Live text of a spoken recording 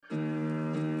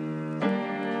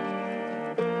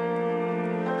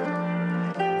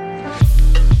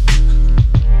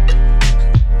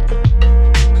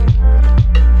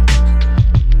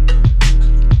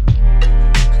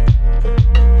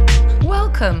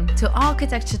Welcome to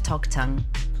Architecture Talk Tongue.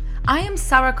 I am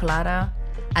Sara Kolata,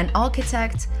 an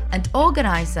architect and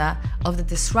organizer of the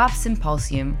Disrupt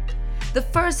Symposium, the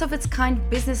first of its kind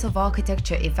business of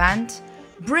architecture event,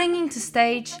 bringing to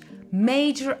stage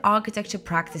major architecture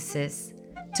practices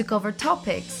to cover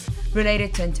topics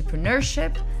related to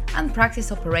entrepreneurship and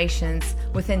practice operations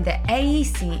within the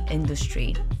AEC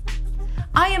industry.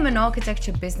 I am an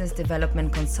architecture business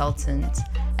development consultant,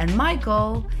 and my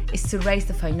goal is to raise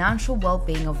the financial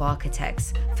well-being of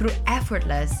architects through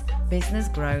effortless business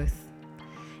growth.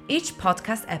 Each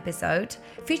podcast episode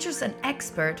features an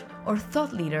expert or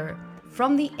thought leader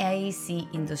from the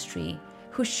AEC industry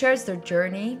who shares their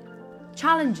journey,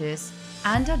 challenges,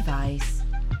 and advice.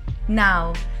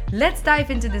 Now, let's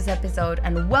dive into this episode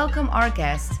and welcome our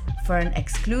guest for an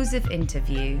exclusive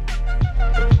interview.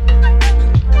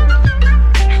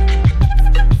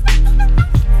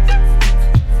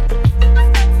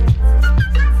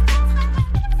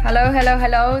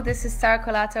 Hello. This is Sara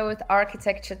Kolata with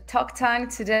Architecture Talk Tongue.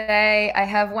 Today, I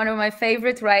have one of my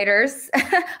favorite writers,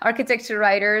 architecture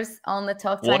writers on the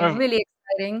Talk Tongue. Really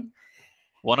exciting.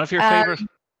 One of your favorite?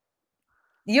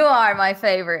 You are my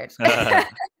favorite.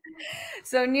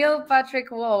 So Niall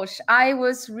Patrick Walsh, I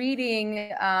was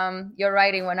reading your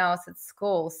writing when I was at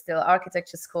school, still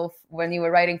architecture school, when you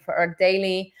were writing for Arc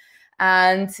Daily.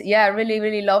 And yeah,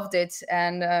 really loved it.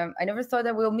 And I never thought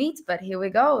that we'll meet, but here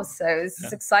we go. So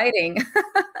it's exciting.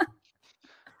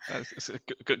 It's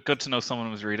good to know someone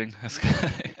was reading.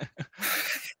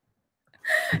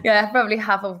 Yeah, probably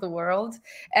half of the world.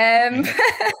 But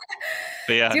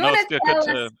yeah, do you want to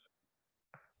tell us?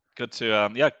 Good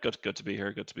to be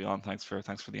here. Good to be on. Thanks for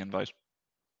the invite.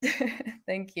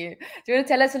 Thank you. Do you want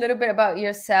to tell us a little bit about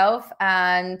yourself?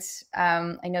 And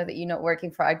I know that you're not working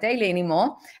for Arc Daily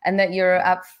anymore, and that you're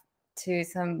up to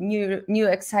some new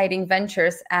exciting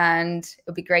ventures. And it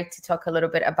would be great to talk a little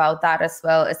bit about that as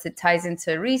well, as it ties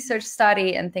into research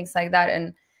study and things like that,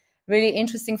 and really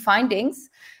interesting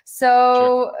findings.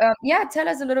 So sure. Tell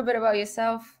us a little bit about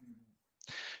yourself.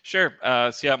 Sure.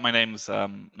 My name's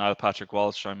Niall Patrick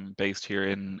Walsh. I'm based here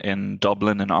in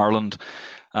Dublin, in Ireland.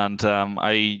 And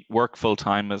I work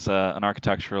full-time as an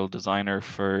architectural designer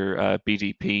for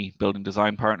BDP, Building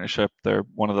Design Partnership. They're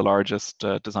one of the largest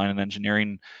design and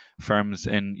engineering firms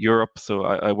in Europe. So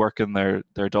I work in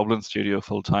their Dublin studio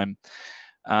full-time.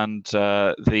 And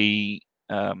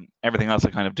everything else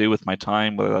I kind of do with my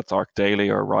time, whether that's Arc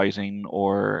Daily or writing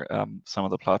or some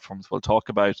of the platforms we'll talk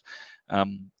about,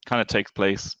 kind of takes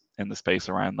place in the space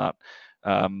around that.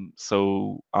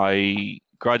 So I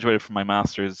graduated from my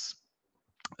master's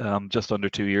just under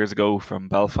 2 years ago from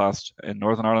Belfast in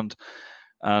Northern Ireland.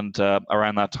 And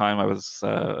around that time, I was,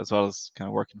 as well as kind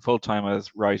of working full-time, I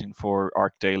was writing for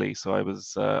Arc Daily. So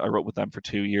I wrote with them for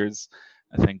 2 years,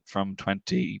 I think from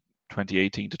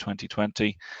 2018 to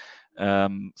 2020.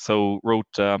 So wrote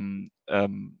kind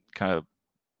of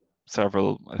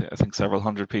several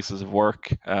hundred pieces of work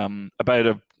about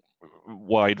a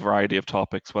wide variety of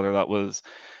topics, whether that was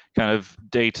kind of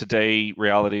day-to-day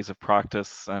realities of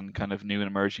practice and kind of new and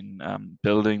emerging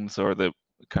buildings, or the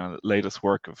kind of latest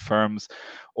work of firms,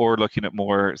 or looking at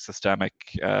more systemic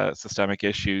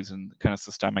issues and kind of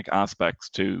systemic aspects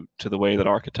to the way that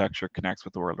architecture connects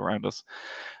with the world around us.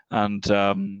 And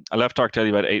I left Arc Daily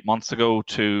about 8 months ago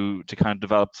to kind of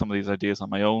develop some of these ideas on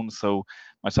my own. So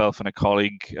myself and a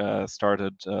colleague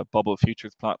started Bubble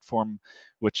Futures platform,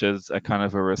 which is a kind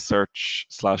of a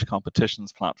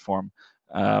research/competitions platform,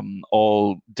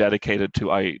 all dedicated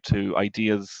to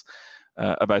ideas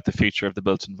about the future of the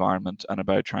built environment, and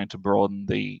about trying to broaden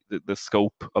the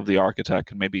scope of the architect,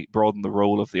 and maybe broaden the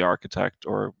role of the architect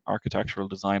or architectural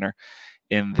designer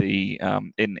in the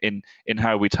in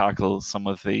how we tackle some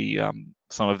of the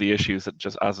issues that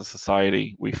just as a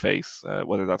society we face,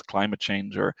 whether that's climate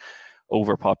change or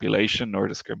overpopulation or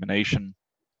discrimination.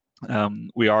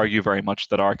 We argue very much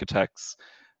that architects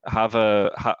have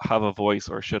a voice,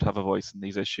 or should have a voice, in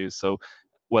these issues. So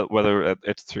whether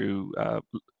it's through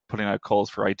putting out calls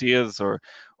for ideas, or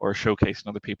showcasing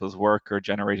other people's work, or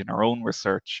generating our own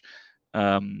research,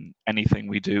 anything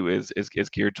we do is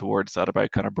geared towards that,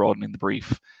 about kind of broadening the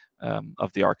brief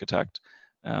of the architect.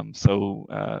 So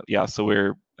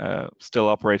we're still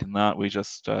operating that. We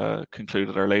just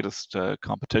concluded our latest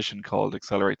competition called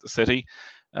Accelerate the City,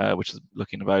 which is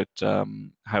looking about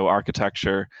how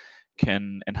architecture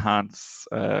can enhance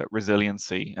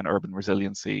resiliency and urban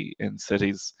resiliency in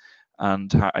cities,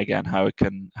 and how it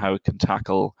can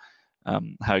tackle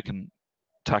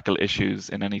issues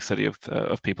in any city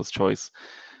of people's choice.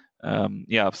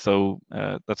 So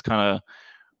that's kind of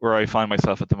where I find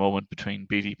myself at the moment between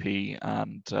BDP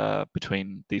and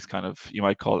between these kind of, you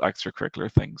might call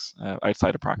extracurricular things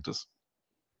outside of practice.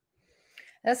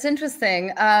 That's interesting.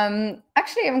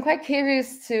 Actually, I'm quite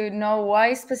curious to know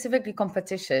why specifically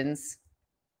competitions.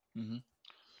 Mm-hmm.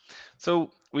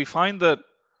 So we find that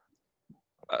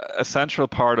a central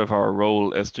part of our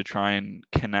role is to try and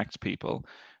connect people,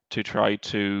 to try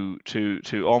to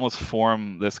almost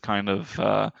form this kind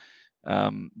of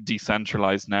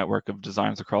decentralized network of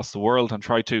designers across the world, and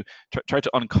try to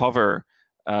uncover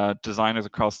designers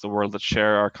across the world that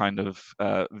share our kind of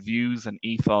views and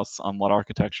ethos on what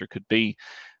architecture could be.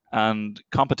 And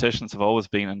competitions have always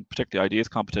been, and particularly ideas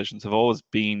competitions have always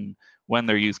been, when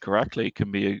they're used correctly,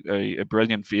 can be a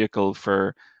brilliant vehicle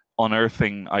for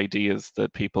unearthing ideas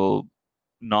that people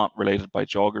not related by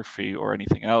geography or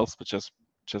anything else, but just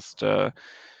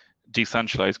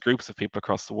decentralized groups of people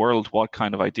across the world, what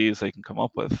kind of ideas they can come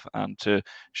up with, and to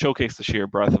showcase the sheer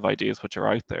breadth of ideas which are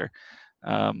out there.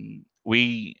 I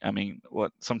mean,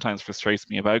 what sometimes frustrates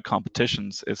me about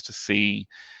competitions is to see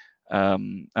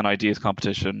an ideas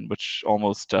competition, which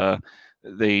almost the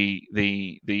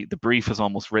brief is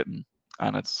almost written,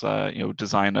 and it's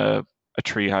design a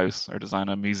tree house or design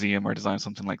a museum or design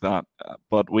something like that.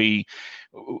 But we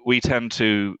tend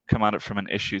to come at it from an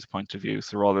issues point of view.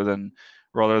 So rather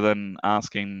than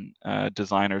asking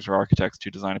designers or architects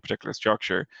to design a particular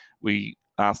structure, we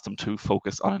ask them to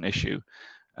focus on an issue.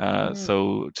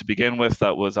 So to begin with,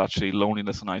 that was actually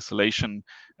loneliness and isolation.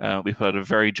 We put out a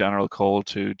very general call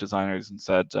to designers and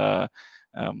said,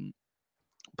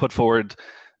 put forward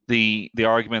the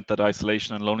argument that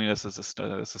isolation and loneliness is a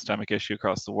systemic issue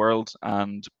across the world,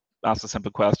 and ask a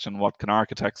simple question: what can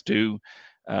architects do?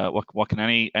 What can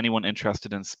anyone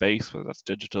interested in space, whether that's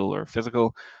digital or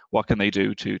physical, what can they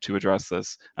do to address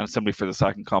this? And simply for the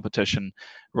second competition,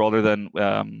 rather than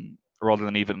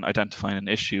even identifying an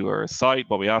issue or a site,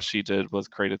 what we actually did was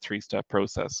create a 3-step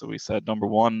process. So we said, number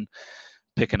one,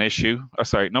 pick an issue, or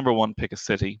sorry, number one, pick a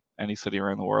city, any city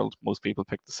around the world. Most people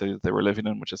pick the city that they were living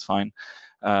in, which is fine.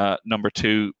 Number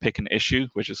two, pick an issue,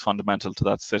 which is fundamental to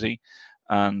that city.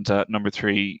 And number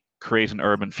three, create an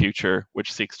urban future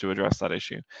which seeks to address that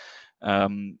issue.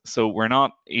 So we're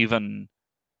not even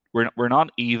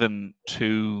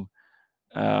too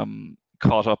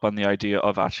caught up on the idea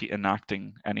of actually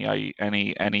enacting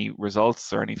any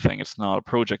results or anything. It's not a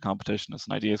project competition, it's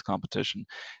an ideas competition.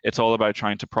 It's all about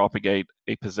trying to propagate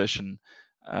a position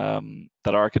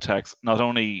that architects, not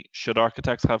only should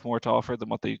architects have more to offer than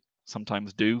what they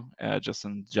sometimes do, just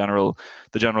in the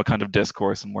general kind of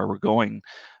discourse and where we're going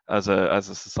as a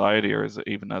society, or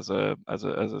even as a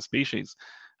species.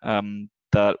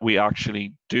 That we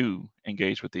actually do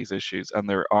engage with these issues, and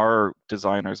there are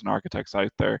designers and architects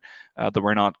out there that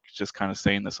we're not just kind of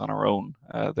saying this on our own.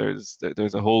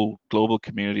 There's a whole global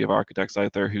community of architects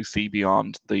out there who see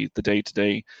beyond the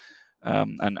day-to-day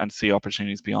and see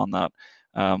opportunities beyond that.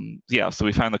 So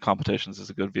we found the competitions is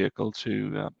a good vehicle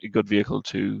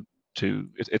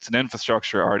it's an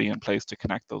infrastructure already in place to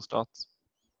connect those dots.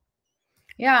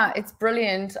 Yeah, it's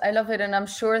brilliant. I love it. And I'm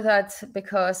sure that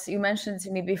because you mentioned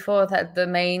to me before that the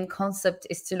main concept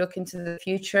is to look into the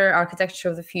future, architecture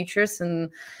of the futures, and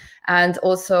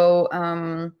also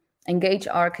engage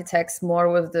architects more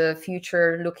with the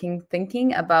future looking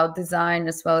thinking about design,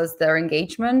 as well as their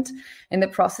engagement in the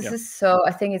processes. Yeah. So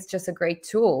I think it's just a great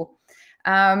tool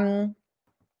to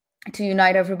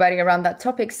unite everybody around that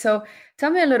topic. So tell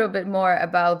me a little bit more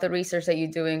about the research that you're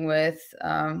doing with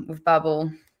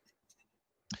Bubble.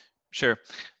 Sure.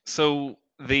 So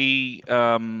the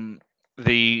competition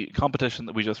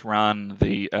that we just ran,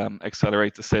 the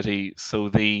Accelerate the City. So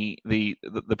the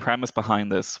premise behind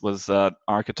this was that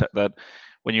that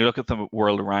when you look at the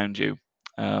world around you,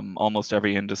 almost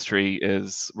every industry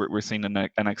we're seeing an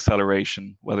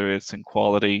acceleration, whether it's in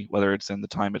quality, whether it's in the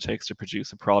time it takes to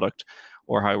produce a product,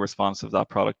 or how responsive that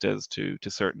product is to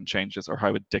certain changes, or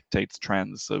how it dictates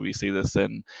trends. So we see this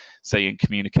in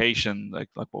communication, like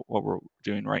what we're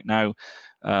doing right now,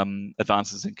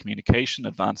 advances in communication,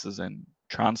 advances in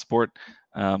transport,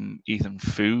 even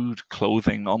food,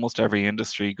 clothing. Almost every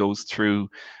industry goes through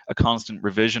a constant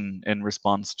revision in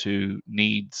response to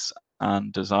needs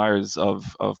and desires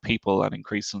of people, and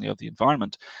increasingly of the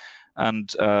environment.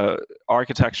 And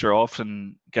architecture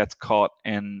often gets caught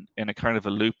in a kind of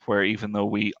a loop where, even though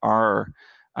we are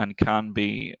and can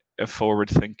be a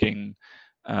forward-thinking,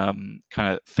 kind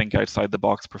of think outside the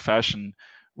box profession,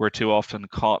 we're too often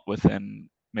caught within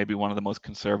maybe one of the most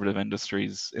conservative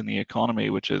industries in the economy,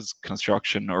 which is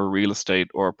construction or real estate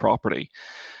or property.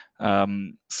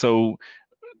 So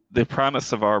the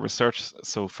premise of our research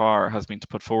so far has been to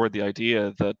put forward the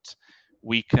idea that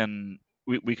we can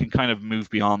we can kind of move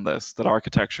beyond this, that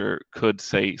architecture could,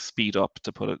 say, speed up,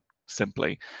 to put it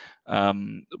simply,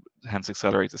 hence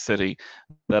accelerate the city,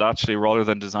 that actually rather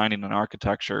than designing an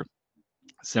architecture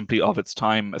simply of its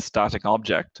time a static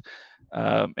object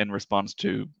in response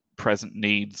to present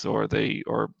needs or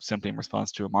simply in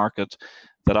response to a market,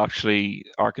 that actually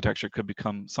architecture could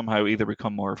either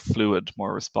become more fluid,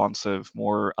 more responsive,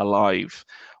 more alive,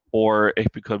 or it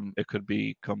could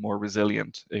become more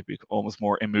resilient, almost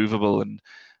more immovable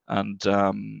and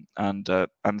stand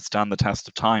the test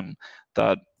of time.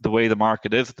 That the way the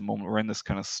market is at the moment, we're in this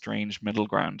kind of strange middle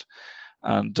ground.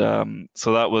 And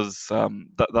so that was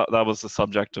the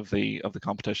subject of the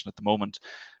competition at the moment.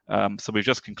 So we've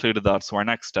just concluded that. So our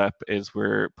next step is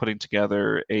we're putting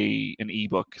together an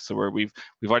ebook. So we've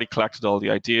already collected all the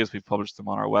ideas. We've published them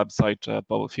on our website,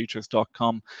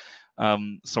 bubblefutures.com.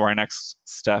 So our next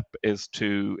step is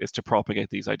to propagate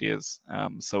these ideas.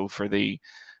 So for the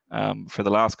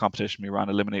last competition we ran,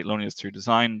 Eliminate Loneliness Through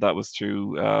Design, that was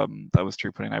through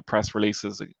putting out press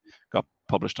releases. It got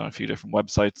published on a few different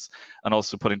websites, and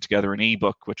also putting together an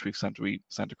ebook which we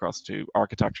sent across to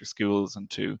architecture schools and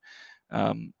to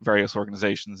various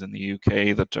organizations in the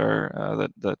UK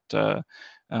that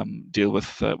deal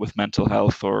with mental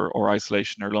health or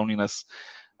isolation or loneliness,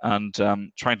 and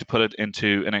trying to put it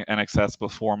into an accessible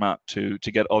format to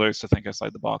get others to think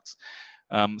outside the box.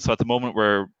 So at the moment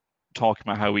we're talking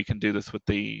about how we can do this with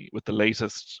the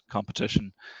latest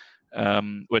competition,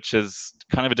 which is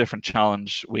kind of a different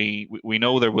challenge. We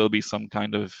know there will be some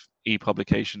kind of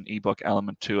e-publication, ebook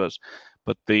element to it,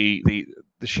 but the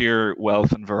sheer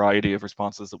wealth and variety of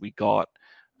responses that we got,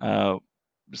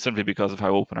 simply because of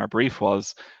how open our brief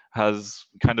was, has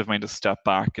kind of made us step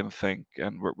back and think,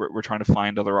 and we're trying to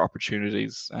find other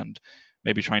opportunities, and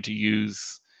maybe try to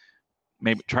use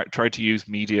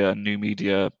media and new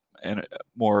media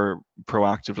more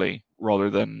proactively rather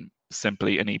than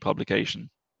simply an e-publication.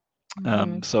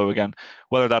 So again,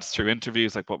 whether that's through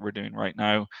interviews like what we're doing right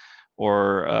now,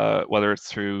 or whether it's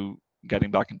through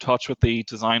getting back in touch with the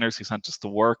designers who sent us the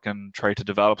work and try to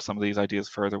develop some of these ideas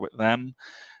further with them,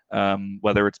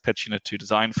 whether it's pitching it to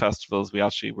design festivals. We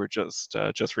actually were just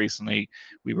recently,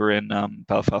 we were in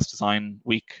Belfast Design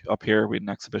Week up here. We had an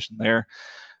exhibition there.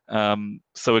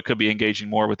 So it could be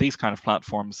engaging more with these kind of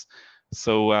platforms.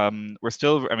 So we're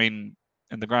still, I mean,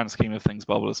 in the grand scheme of things,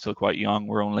 Bubble is still quite young.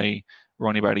 We're only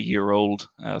about a year old,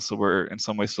 so we're in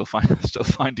some ways still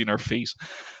finding our feet.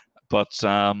 But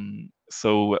so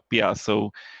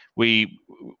we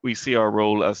see our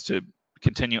role as to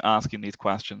continue asking these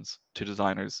questions to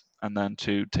designers, and then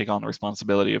to take on the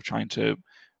responsibility of trying to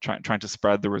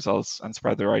spread the results and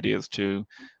spread their ideas to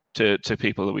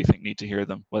people that we think need to hear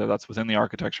them, whether that's within the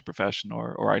architecture profession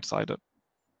or outside it.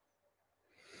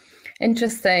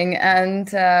 Interesting.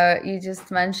 And you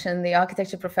just mentioned the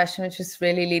architecture profession, which is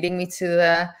really leading me to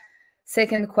the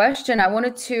second question. I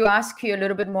wanted to ask you a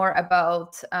little bit more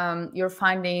about your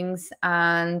findings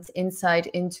and insight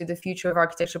into the future of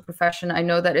architecture profession. I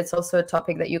know that it's also a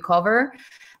topic that you cover,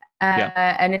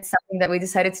 and it's something that we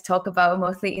decided to talk about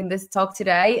mostly in this talk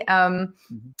today. And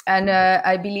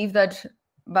I believe that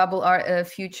Bubble Art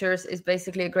Futures is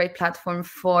basically a great platform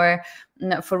for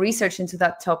research into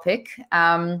that topic.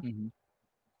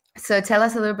 So tell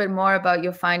us a little bit more about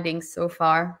your findings so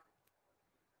far.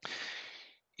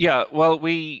 Yeah, well,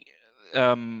 we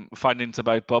findings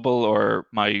about Bubble, or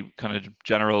my kind of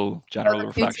general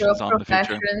reflections on the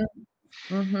future.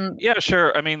 Yeah,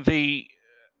 sure. I mean,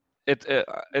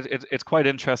 it's quite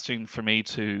interesting for me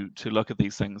to look at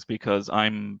these things, because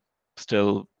I'm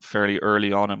still fairly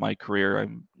early on in my career.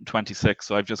 I'm 26,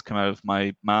 so I've just come out of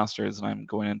my master's, and I'm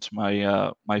going into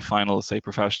my my final, say,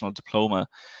 professional diploma.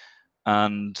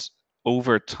 And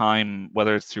over time,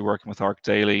 whether it's through working with Arc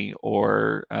Daily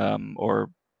or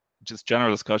just general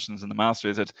discussions in the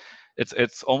masters,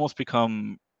 it's almost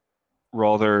become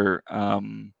rather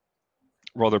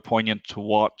poignant to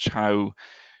watch how,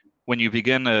 when you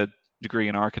begin a degree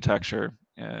in architecture,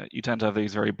 you tend to have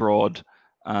these very broad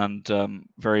and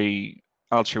very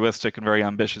altruistic and very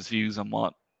ambitious views on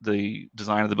what the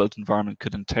design of the built environment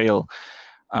could entail.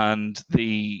 And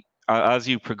as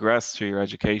you progress through your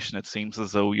education, it seems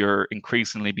as though you're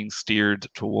increasingly being steered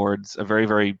towards a very,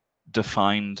 very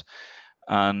defined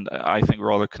and, I think,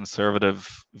 rather conservative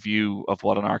view of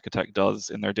what an architect does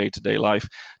in their day-to-day life,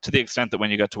 to the extent that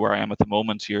when you get to where I am at the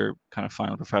moment, your kind of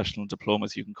final professional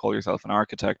diplomas, you can call yourself an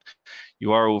architect.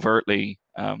 You are overtly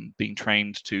being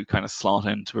trained to kind of slot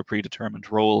into a predetermined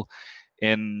role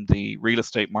in the real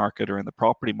estate market or in the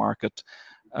property market,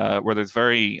 where there's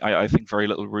I think very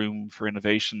little room for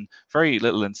innovation, very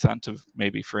little incentive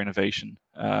maybe for innovation.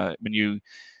 When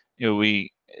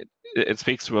it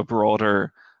speaks to a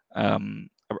broader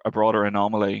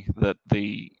anomaly that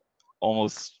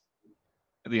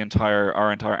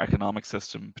our entire economic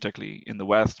system, particularly in the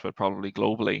West, but probably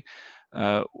globally,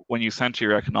 when you center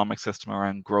your economic system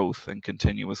around growth and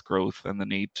continuous growth and the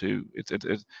need to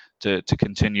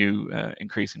continue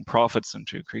increasing profits and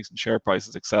to increasing share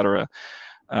prices, etc.,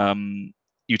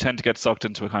 you tend to get sucked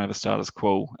into a kind of a status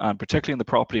quo. And particularly in the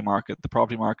property market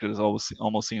is always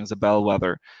almost seen as a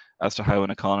bellwether as to how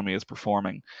an economy is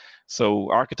performing.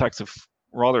 So architects have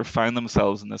rather found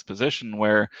themselves in this position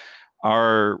where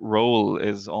our role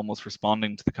is almost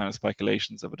responding to the kind of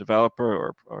speculations of a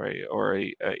developer or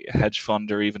a hedge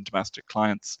fund or even domestic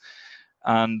clients.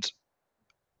 And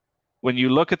when you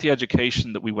look at the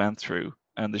education that we went through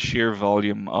and the sheer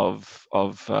volume of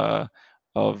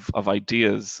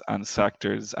ideas and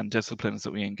sectors and disciplines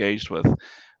that we engaged with,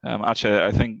 actually,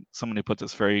 I think someone who put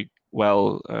this very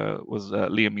well was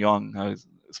Liam Young, I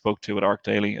spoke to at Arc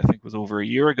Daily, I think it was over a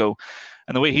year ago.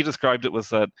 And the way he described it was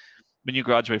that when you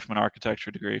graduate from an architecture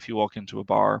degree, if you walk into a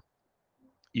bar,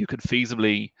 you could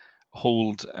feasibly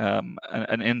hold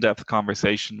an in-depth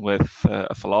conversation with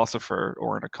a philosopher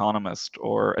or an economist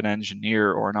or an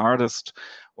engineer or an artist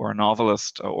or a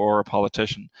novelist or a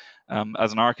politician.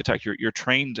 As an architect, you're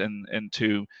trained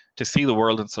to see the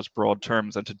world in such broad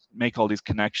terms and to make all these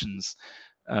connections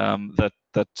that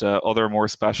other more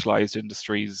specialized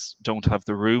industries don't have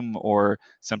the room or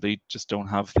simply just don't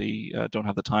have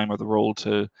the time or the role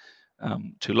to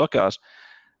look at,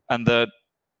 and that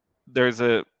there's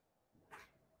a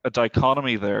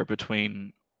dichotomy there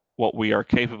between what we are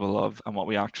capable of and what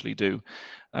we actually do.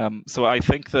 So I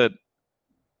think that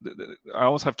I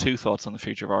always have two thoughts on the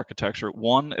future of architecture.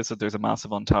 One is that there's a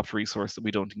massive untapped resource that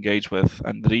we don't engage with,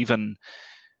 and that even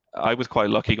I was quite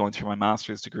lucky going through my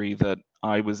master's degree that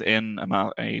I was in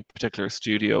a particular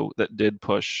studio that did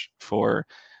push for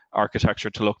architecture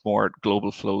to look more at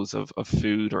global flows of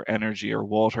food or energy or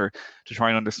water, to try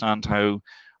and understand how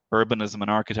urbanism and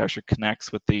architecture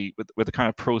connects with the kind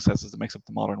of processes that makes up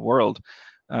the modern world.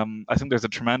 I think there's a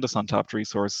tremendous untapped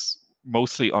resource,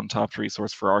 mostly untapped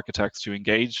resource for architects to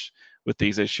engage with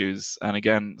these issues and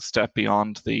again step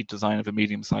beyond the design of a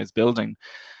medium-sized building.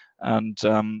 And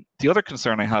the other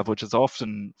concern I have, which is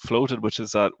often floated, which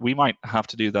is that we might have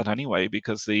to do that anyway,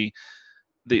 because the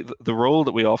role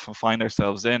that we often find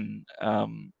ourselves in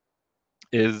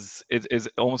is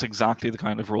almost exactly the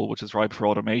kind of role which is ripe for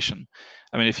automation.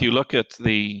 I mean, if you look at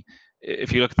the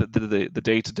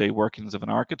day-to-day workings of an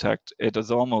architect, it is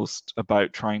almost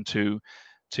about trying to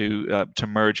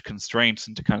merge constraints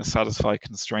and to kind of satisfy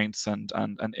constraints and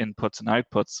inputs and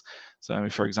outputs. So, I mean,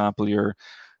 for example,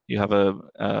 you have a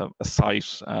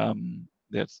site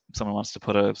that someone wants to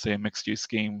put a mixed-use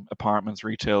scheme, apartments,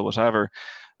 retail, whatever.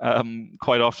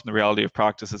 Quite often the reality of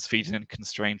practice is feeding in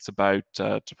constraints about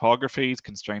topographies,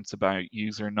 constraints about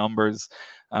user numbers,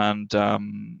 and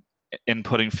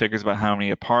inputting figures about how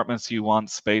many apartments you want,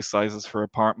 space sizes for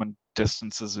apartment,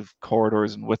 distances of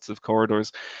corridors and widths of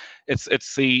corridors.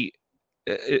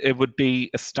 It would be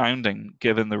astounding,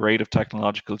 given the rate of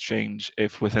technological change,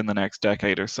 if within the next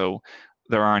decade or so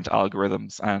there aren't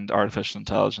algorithms and artificial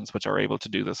intelligence which are able to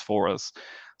do this for us.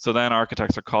 So then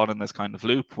architects are caught in this kind of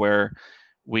loop where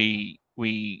we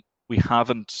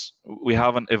haven't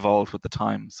evolved with the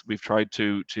times. We've tried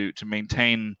to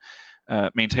maintain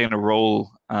a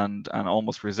role and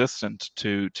almost resistant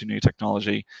to new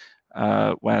technology,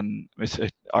 when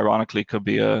it ironically could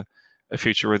be a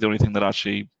future where the only thing that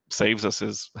actually saves us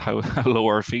is how low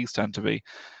our fees tend to be.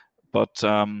 But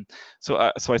so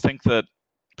I think that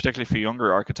particularly for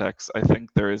younger architects, I think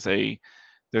there's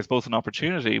both an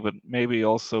opportunity, but maybe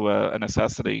also a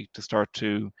necessity to start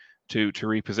to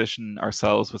reposition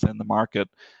ourselves within the market,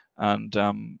 and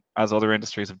as other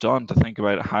industries have done, to think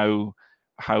about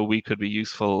how we could be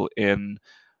useful in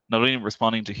not only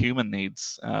responding to human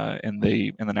needs in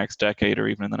the next decade or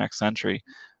even in the next century,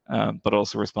 but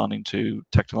also responding to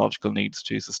technological needs,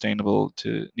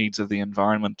 to needs of the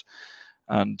environment.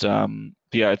 And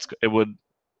yeah,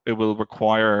 it will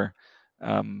require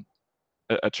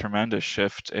a tremendous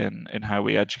shift in how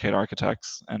we educate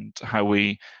architects and how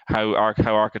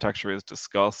architecture is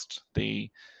discussed, the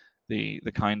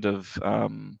kind of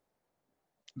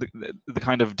the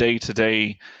kind of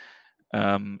day-to-day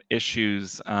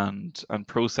issues and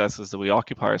processes that we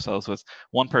occupy ourselves with.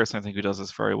 One person I think who does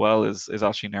this very well is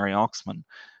actually Neri Oxman.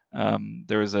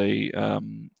 There is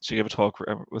she gave a talk,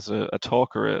 was a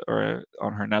talk or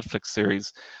on her Netflix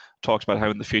series, talked about how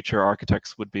in the future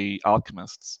architects would be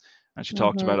alchemists, And she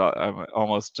talked about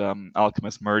almost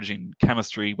alchemists merging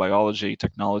chemistry, biology,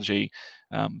 technology,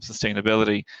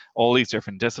 sustainability, all these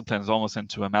different disciplines almost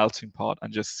into a melting pot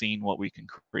and just seeing what we can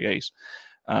create.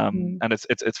 And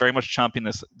it's very much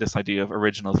championing this idea of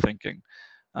original thinking.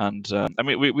 And I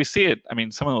mean, we see it. I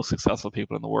mean, some of the most successful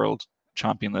people in the world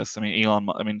champion this. I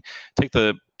mean, take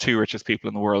the two richest people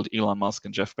in the world, Elon Musk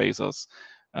and Jeff Bezos.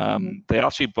 They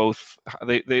actually both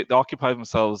they occupy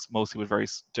themselves mostly with very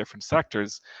different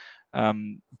sectors,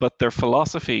 but their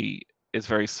philosophy is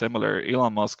very similar.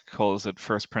 Elon Musk calls it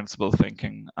first principle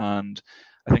thinking, and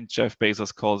I think Jeff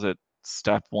Bezos calls it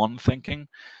step one thinking.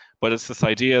 But it's this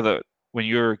idea that when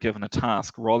you're given a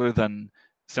task, rather than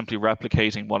simply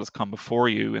replicating what has come before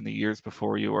you in the years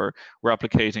before you, or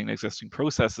replicating existing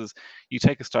processes, you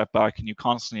take a step back and you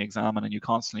constantly examine and you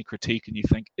constantly critique and you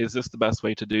think, is this the best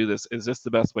way to do this? Is this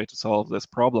the best way to solve this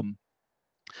problem?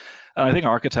 And I think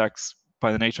architects,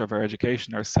 by the nature of our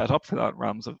education, are set up for that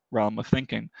realm of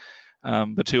thinking.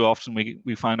 But too often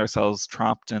we find ourselves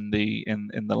trapped in the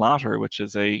latter, which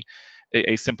is a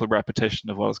simple repetition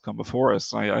of what has come before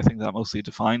us. I think that mostly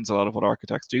defines a lot of what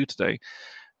architects do today.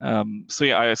 So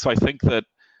I think that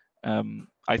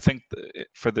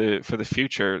for the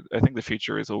future, I think the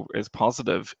future is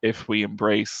positive if we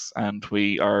embrace and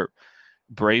we are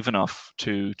brave enough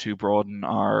to broaden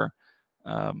our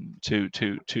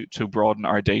to broaden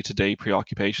our day-to-day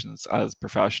preoccupations as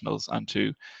professionals, and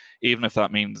to, even if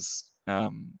that means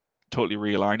totally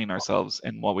realigning ourselves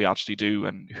in what we actually do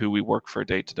and who we work for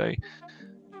day to day.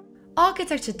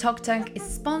 Architecture Talk Tank is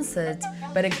sponsored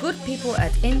by the good people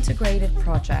at Integrated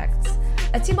Projects,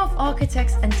 a team of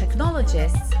architects and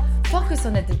technologists focused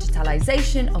on the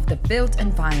digitalization of the built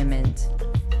environment.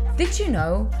 Did you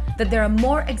know that there are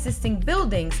more existing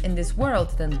buildings in this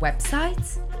world than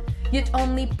websites? Yet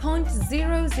only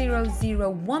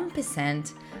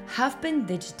 0.0001% have been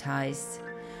digitized.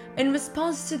 In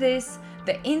response to this,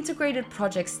 the Integrated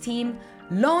Projects team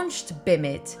launched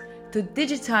BIMIT to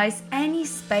digitize any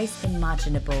space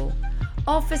imaginable.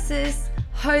 Offices,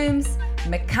 homes,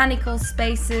 mechanical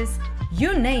spaces,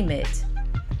 you name it.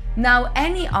 Now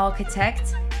any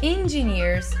architect,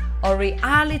 engineers, or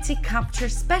reality capture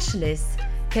specialists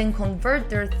can convert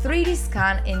their 3D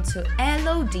scan into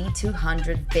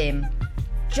LOD200 BIM,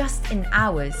 just in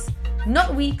hours,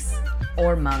 not weeks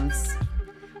or months.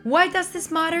 Why does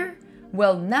this matter?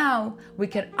 Well, now we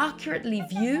can accurately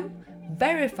view,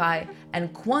 verify,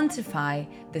 and quantify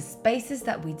the spaces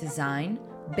that we design,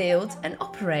 build, and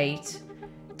operate.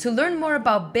 To learn more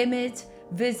about BIMIT,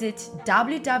 visit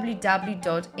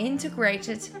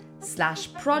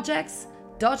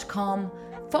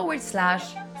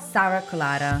www.integrated-projects.com/Sara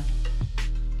Kolata.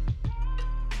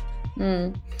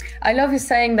 I love you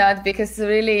saying that, because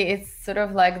really it's sort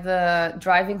of like the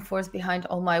driving force behind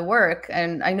all my work.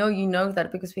 And I know you know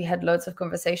that because we had loads of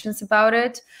conversations about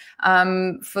it.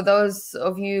 For those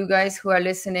of you guys who are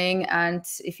listening, and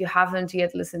if you haven't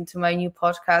yet listened to my new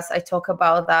podcast, I talk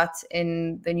about that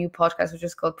in the new podcast, which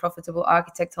is called Profitable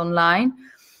Architect Online.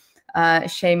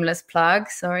 Shameless plug,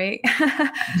 sorry.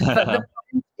 But the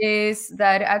point is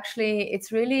that actually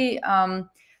it's really,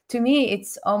 to me,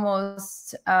 it's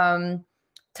almost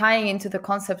tying into the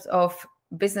concept of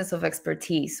business of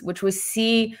expertise, which we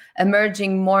see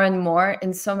emerging more and more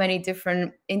in so many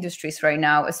different industries right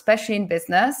now, especially in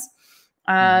business,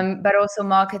 but also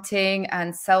marketing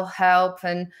and self-help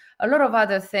and a lot of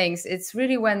other things. It's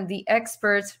really when the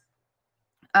expert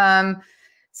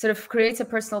sort of creates a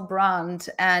personal brand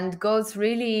and goes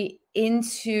really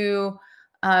into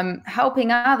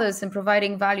helping others and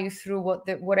providing value through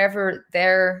whatever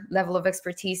their level of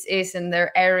expertise is in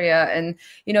their area. And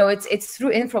it's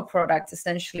through info product,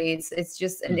 essentially. It's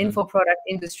just an info product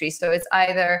industry. So it's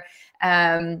either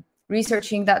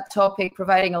researching that topic,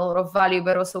 providing a lot of value,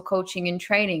 but also coaching and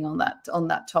training on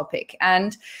that topic.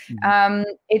 And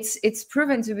it's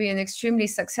proven to be an extremely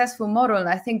successful model. And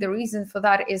I think the reason for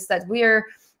that is that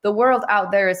the world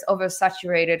out there is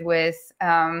oversaturated with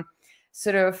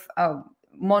sort of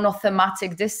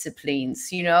monothematic disciplines,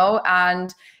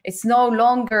 and it's no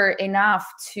longer enough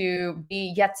to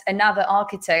be yet another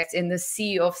architect in the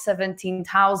sea of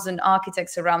 17,000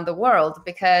 architects around the world,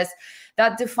 because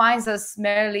that defines us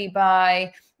merely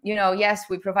by, yes,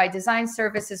 we provide design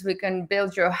services, we can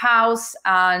build your house,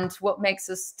 and what makes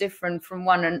us different from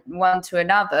one to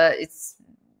another, it's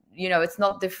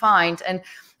not defined. And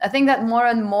I think that more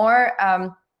and more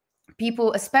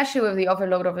people, especially with the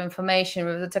overload of information,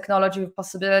 with the technology, with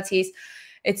possibilities,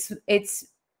 it's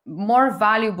more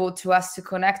valuable to us to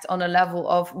connect on a level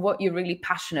of what you're really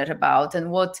passionate about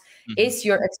and what is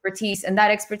your expertise. And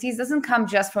that expertise doesn't come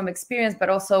just from experience, but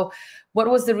also what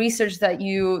was the research that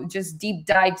you just deep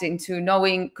dived into,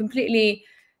 knowing completely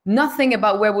nothing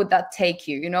about where would that take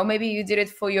you. Maybe you did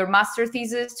it for your master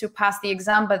thesis to pass the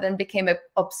exam, but then became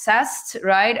obsessed,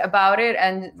 right, about it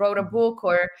and wrote a book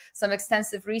or some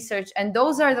extensive research. And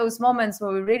those are those moments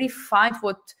where we really find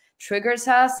what triggers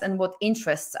us and what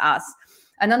interests us.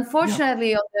 And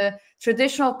unfortunately, on the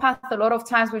traditional path, a lot of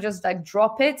times we just like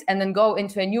drop it and then go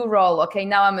into a new role. Okay,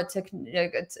 now I'm a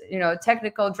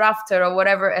technical drafter or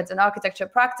whatever at an architecture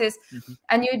practice,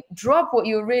 and you drop what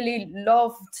you really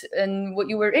loved and what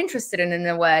you were interested in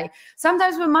a way.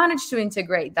 Sometimes we manage to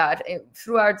integrate that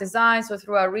through our designs or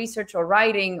through our research or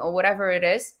writing or whatever it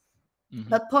is.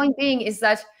 But point being is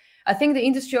that I think the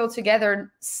industry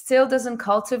altogether still doesn't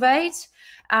cultivate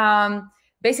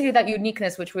basically that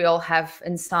uniqueness which we all have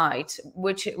inside,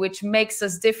 which makes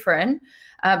us different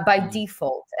by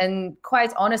default. And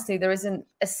quite honestly, there isn't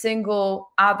a single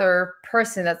other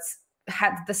person that's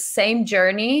had the same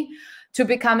journey to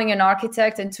becoming an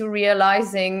architect and to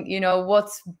realizing,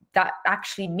 what that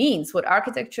actually means, what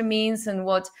architecture means and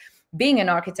what being an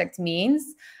architect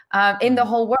means in the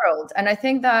whole world. And I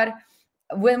think that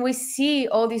when we see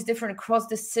all these different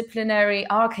cross-disciplinary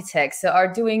architects that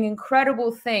are doing incredible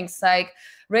things, like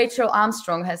Rachel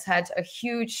Armstrong has had a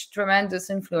huge, tremendous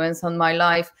influence on my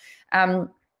life.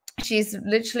 She's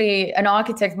literally an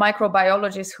architect,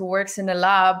 microbiologist who works in a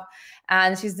lab,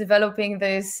 and she's developing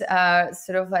this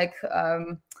sort of like how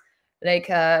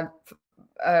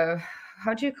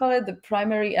do you call it? The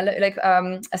primary,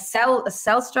 a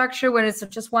cell structure when it's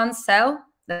just one cell,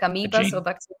 like amoeba, so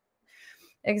bacteria.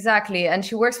 Exactly. And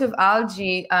she works with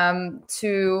algae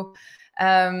to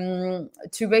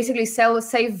basically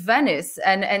save Venice.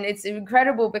 And it's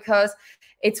incredible because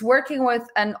it's working with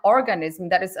an organism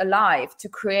that is alive to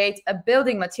create a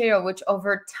building material which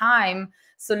over time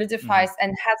solidifies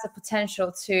and has a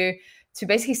potential to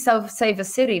basically save a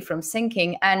city from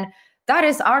sinking. And that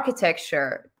is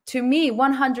architecture to me,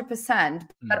 100%.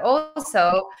 But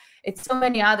also it's so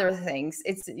many other things.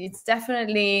 It's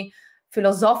definitely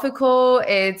philosophical,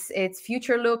 it's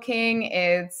future looking,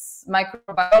 it's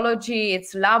microbiology,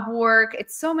 it's lab work,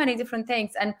 it's so many different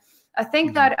things. And I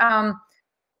think that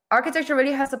architecture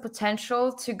really has the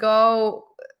potential to go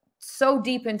so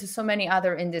deep into so many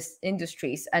other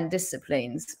industries and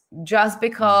disciplines, just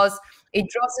because it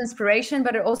draws inspiration,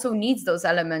 but it also needs those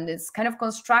elements. It's kind of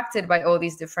constructed by all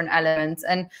these different elements,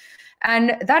 and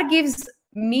that gives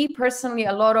me personally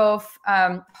a lot of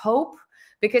hope.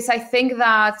 Because I think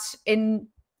that in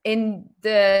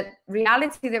the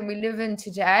reality that we live in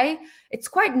today, it's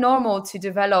quite normal to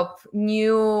develop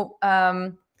new,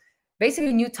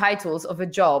 basically new titles of a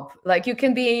job. Like you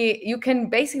can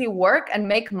basically work and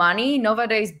make money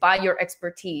nowadays by your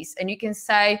expertise. And you can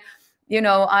say, you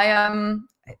don't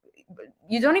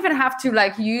even have to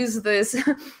like use this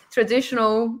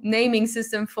traditional naming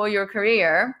system for your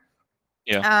career.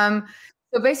 Yeah.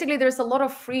 So basically, there's a lot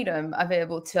of freedom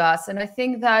available to us. And I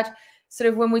think that sort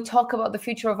of when we talk about the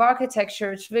future of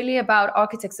architecture, it's really about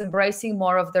architects embracing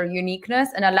more of their uniqueness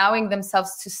and allowing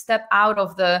themselves to step out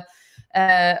of the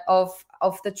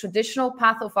traditional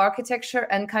path of architecture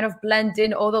and kind of blend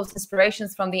in all those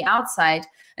inspirations from the outside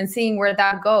and seeing where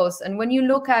that goes. And when you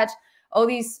look at all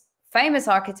these famous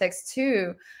architects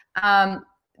too,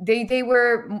 they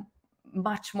were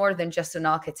much more than just an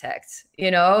architect.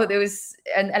 There was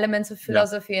an element of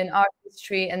philosophy and art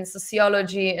history and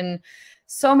sociology and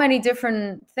so many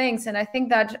different things. And I think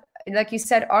that, like you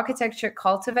said, architecture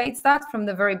cultivates that from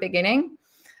the very beginning.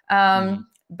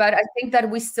 But I think that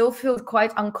we still feel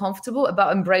quite uncomfortable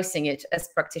about embracing it as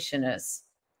practitioners.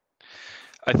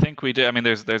 I think we do. I mean,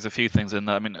 there's a few things in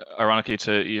that. I mean,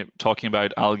 ironically, talking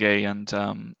about algae and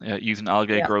using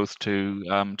algae growth to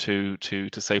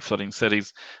save flooding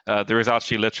cities, there is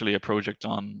actually literally a project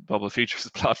on Bubble Futures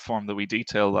platform that we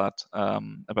detail that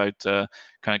about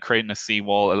kind of creating a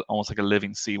seawall, almost like a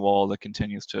living seawall that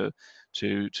continues to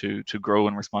grow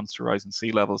in response to rising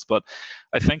sea levels. But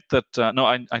I think that no,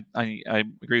 I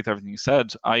agree with everything you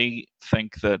said. I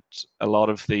think that a lot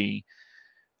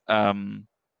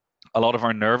of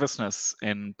our nervousness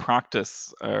in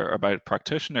practice are about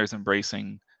practitioners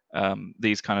embracing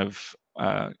these kind of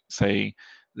say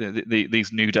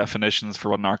these new definitions for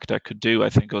what an architect could do. I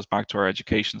think goes back to our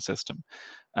education system,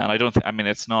 and I don't think. I mean,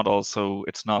 it's not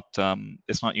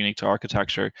unique to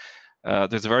architecture.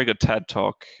 There's a very good TED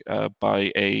talk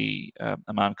by a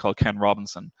man called Ken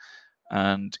Robinson,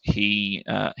 and he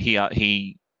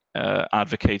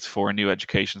advocates for a new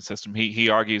education system. He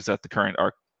argues that the current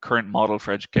current model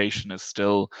for education is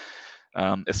still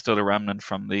a remnant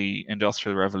from the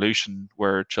Industrial Revolution,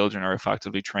 where children are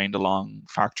effectively trained along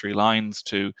factory lines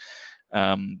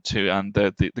and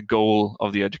the goal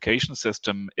of the education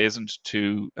system isn't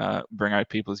to bring out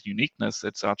people's uniqueness.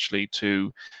 It's actually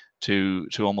to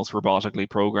almost robotically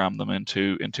program them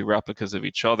into replicas of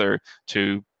each other,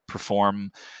 to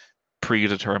perform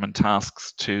predetermined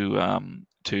tasks to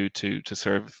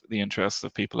serve the interests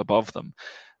of people above them.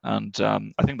 And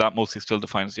I think that mostly still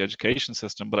defines the education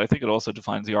system, but I think it also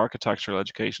defines the architectural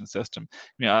education system.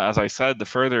 As I said,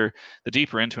 the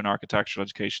deeper into an architectural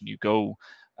education you go,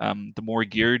 the more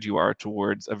geared you are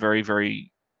towards a very,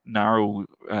 very narrow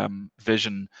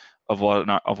vision of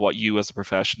what you as a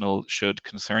professional should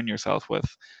concern yourself with.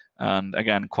 And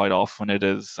again, quite often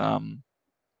it's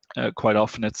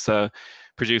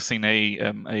producing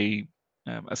a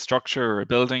structure or a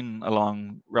building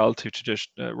along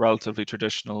relatively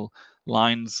traditional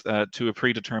lines to a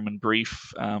predetermined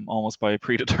brief, almost by a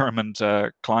predetermined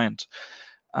client.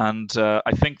 And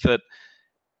I think that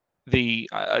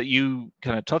you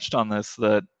kind of touched on this,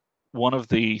 that one of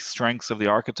the strengths of the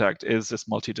architect is this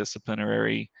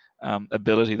multidisciplinary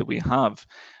ability that we have.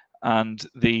 And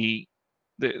there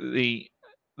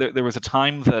was a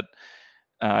time that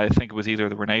I think it was either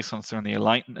the Renaissance or the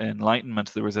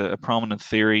Enlightenment. There was a prominent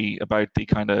theory about the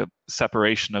kind of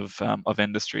separation of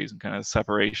industries and kind of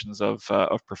separations of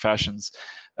professions.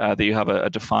 That you have a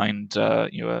defined,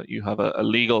 you have a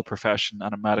legal profession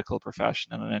and a medical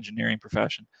profession and an engineering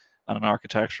profession and an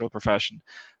architectural profession,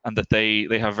 and that they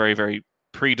have very, very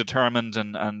predetermined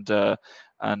and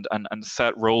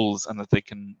set roles, and that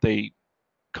they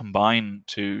combine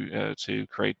to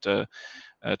create. To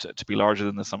be larger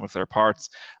than the sum of their parts.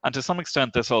 And to some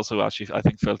extent, this also actually, I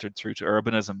think, filtered through to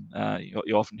urbanism.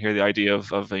 You often hear the idea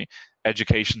of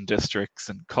education districts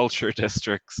and culture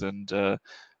districts and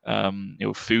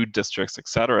food districts,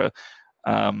 etc.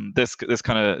 This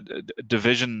kind of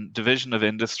division of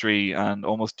industry and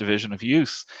almost division of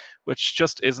use, which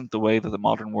just isn't the way that the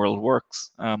modern world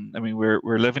works.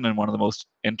 We're living in one of the most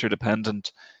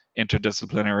interdependent,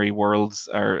 interdisciplinary worlds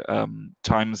or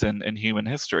times in human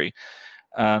history.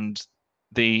 And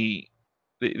the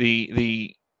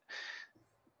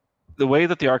way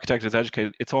that the architect is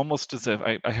educated, it's almost as if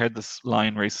I heard this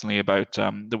line recently about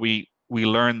that we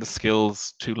learn the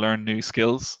skills to learn new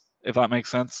skills, if that makes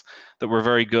sense. That we're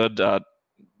very good at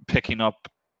picking up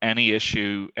any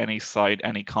issue, any site,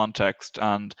 any context,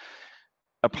 and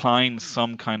applying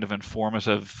some kind of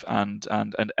informative and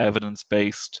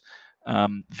evidence-based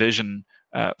vision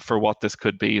for what this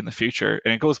could be in the future.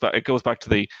 And it goes back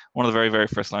to one of the very, very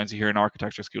first lines you hear in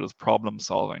architecture school is problem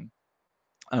solving,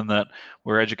 and that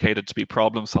we're educated to be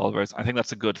problem solvers. I think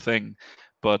that's a good thing,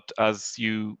 but as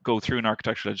you go through an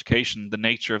architectural education, the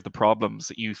nature of the problems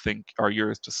that you think are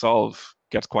yours to solve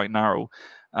gets quite narrow,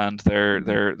 and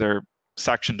they're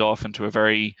sectioned off into a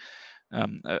very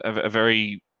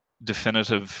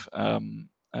definitive and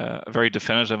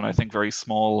I think very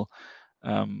small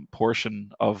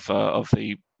portion of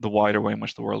the wider way in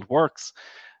which the world works.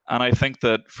 And I think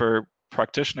that for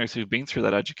practitioners who've been through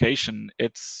that education,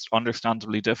 it's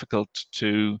understandably difficult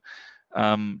to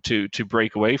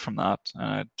break away from that.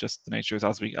 Just the nature is,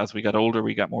 as we get older,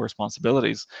 we get more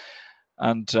responsibilities.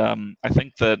 And I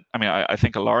think that I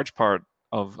think a large part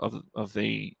of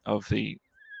any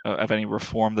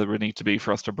reform that would need to be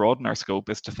for us to broaden our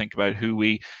scope is to think about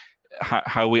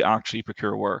how we actually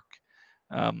procure work.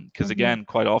 Because again,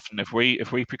 quite often, if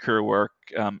we procure work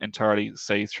entirely,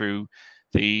 say through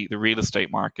the real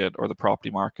estate market or the property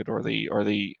market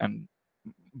and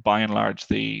by and large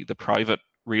the private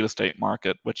real estate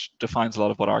market, which defines a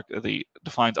lot of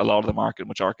defines a lot of the market in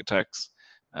which architects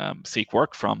seek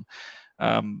work from,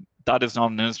 that is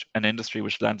not an industry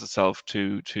which lends itself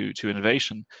to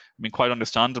innovation. Quite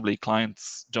understandably,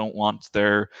 clients don't want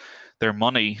their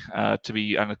money to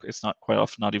be, and it's not quite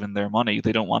often not even their money.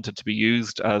 They don't want it to be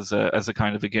used as a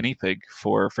kind of a guinea pig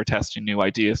for testing new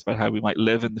ideas about how we might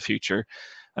live in the future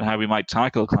and how we might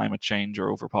tackle climate change or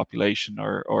overpopulation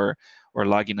or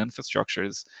lagging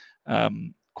infrastructures.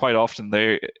 Quite often,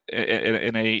 they're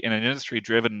in an industry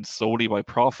driven solely by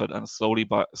profit and solely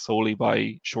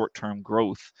by short-term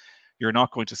growth. You're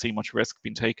not going to see much risk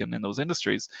being taken in those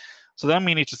industries. So then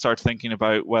we need to start thinking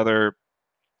about whether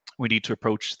we need to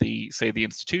approach the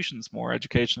institutions more,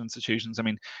 education institutions.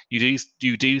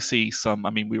 You do see some.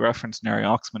 We referenced Neri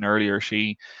Oxman earlier.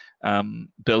 She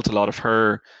built a lot of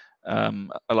her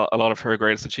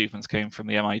greatest achievements came from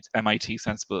the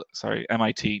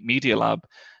MIT Media Lab.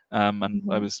 And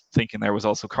I was thinking there was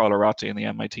also Carla Ratti in the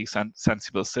MIT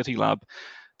Sensible City Lab.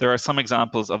 there are some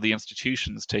examples of the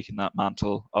institutions taking that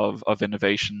mantle of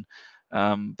innovation.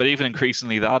 But even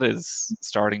increasingly, that is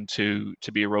starting to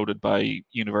be eroded by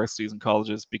universities and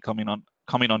colleges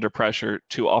coming under pressure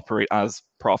to operate as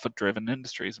profit-driven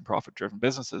industries and profit-driven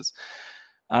businesses.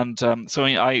 And so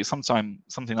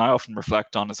something I often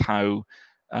reflect on is how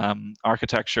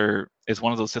architecture is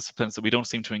one of those disciplines that we don't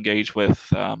seem to engage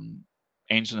with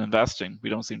angel investing. We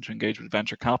don't seem to engage with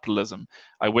venture capitalism.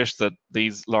 I wish that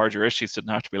these larger issues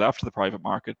didn't have to be left to the private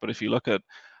market, but if you look at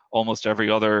almost every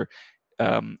other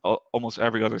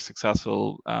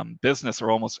successful business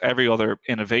or almost every other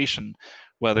innovation,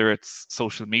 whether it's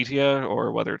social media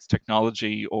or whether it's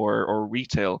technology or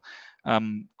retail,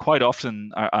 quite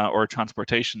often, or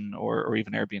transportation or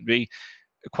even Airbnb,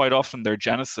 quite often their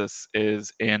genesis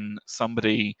is in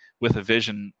somebody with a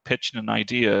vision pitching an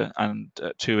idea and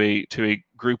to a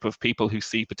group of people who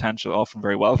see potential, often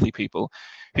very wealthy people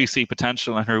who see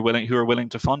potential and who are willing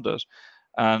to fund it.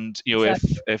 And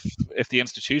exactly. if the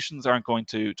institutions aren't going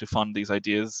to fund these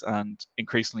ideas, and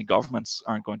increasingly governments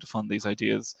aren't going to fund these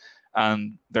ideas,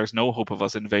 and there's no hope of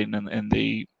us innovating in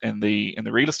the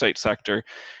real estate sector,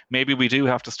 maybe we do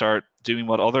have to start doing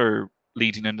what other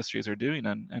leading industries are doing,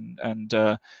 and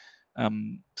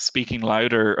speaking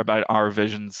louder about our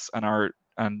visions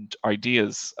and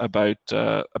ideas about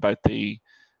how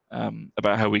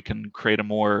we can create a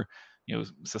more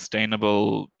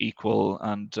sustainable, equal,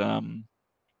 and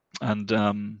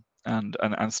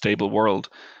stable world,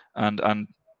 and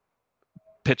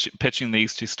pitching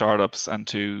these to startups and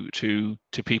to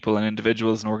people and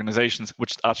individuals and organizations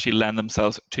which actually lend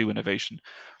themselves to innovation,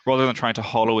 rather than trying to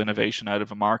hollow innovation out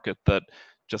of a market that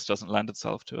just doesn't lend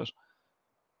itself to it.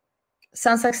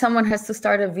 Sounds like someone has to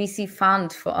start a VC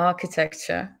fund for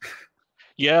architecture.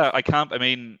 Yeah, I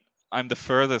mean, I'm the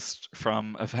furthest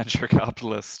from a venture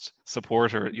capitalist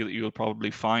supporter you'll probably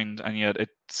find, and yet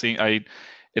it's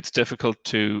difficult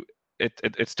to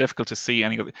see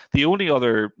any of it. The only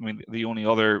other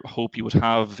hope you would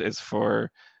have is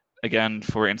for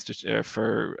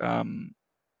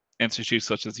institutes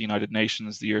such as the United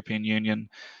Nations, the European Union,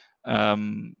 or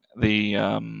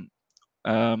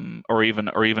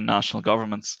even national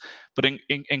governments. But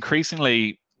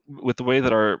increasingly, with the way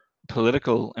that our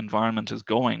political environment is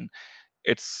going,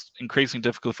 it's increasingly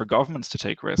difficult for governments to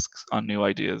take risks on new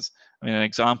ideas. I mean, an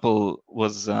example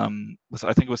was I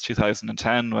think it was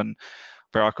 2010 when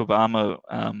Barack Obama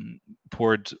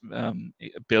poured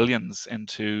billions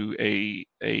into a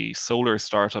solar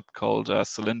startup called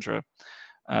Cylindra.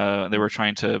 They were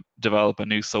trying to develop a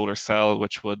new solar cell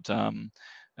which would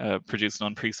produce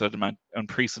an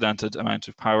unprecedented amount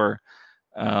of power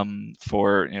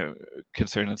for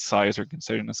considering its size or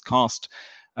considering its cost.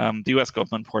 The US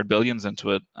government poured billions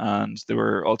into it, and they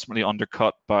were ultimately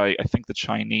undercut by, I think, the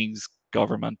Chinese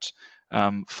government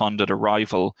funded a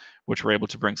rival, which were able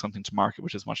to bring something to market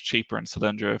which is much cheaper, and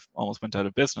Cylindra almost went out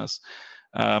of business.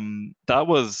 That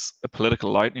was a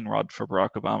political lightning rod for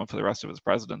Barack Obama for the rest of his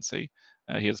presidency.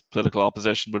 His political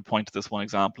opposition would point to this one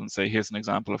example and say, here's an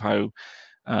example of how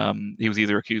he was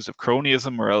either accused of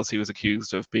cronyism or else he was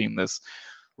accused of being this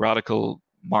radical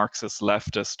Marxist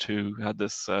leftist who had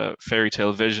this fairy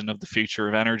tale vision of the future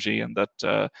of energy, and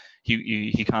that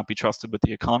he can't be trusted with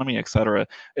the economy, etc.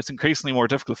 It's increasingly more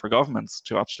difficult for governments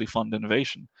to actually fund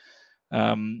innovation,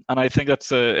 and I think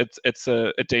that's it's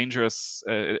a dangerous.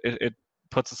 It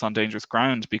puts us on dangerous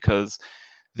ground, because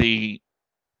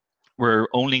we're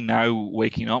only now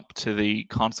waking up to the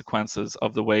consequences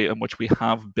of the way in which we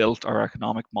have built our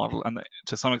economic model, and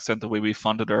to some extent the way we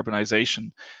funded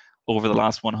urbanization over the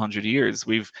last 100 years.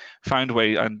 We've found a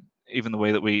way, and even the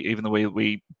way that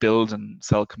we build and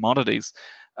sell commodities,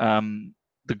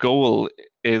 the goal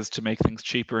is to make things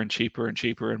cheaper and cheaper and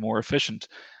cheaper and more efficient,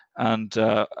 and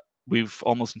we've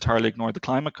almost entirely ignored the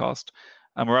climate cost.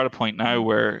 And we're at a point now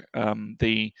where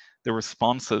the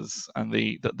responses and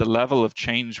the level of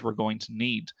change we're going to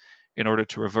need in order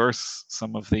to reverse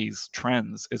some of these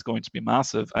trends is going to be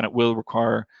massive, and it will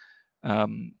require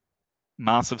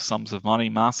massive sums of money,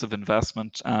 massive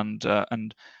investment, and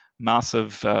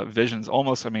massive visions.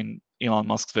 Almost, I mean, Elon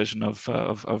Musk's vision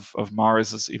of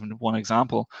Mars is even one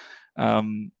example.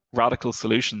 Radical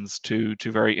solutions to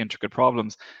very intricate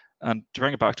problems. And to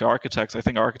bring it back to architects, I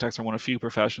think architects are one of few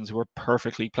professions who are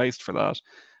perfectly placed for that.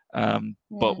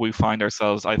 But we find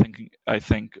ourselves, I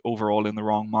think, overall in the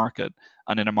wrong market,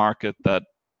 and in a market that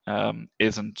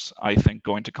isn't, I think,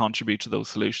 going to contribute to those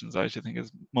solutions. I actually think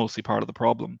is mostly part of the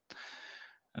problem.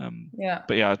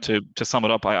 But yeah, to sum it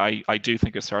up, I do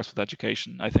think it starts with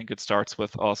education. I think it starts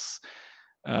with us.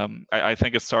 I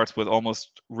think it starts with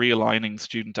almost realigning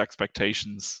student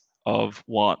expectations of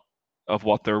what of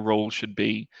what their role should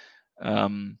be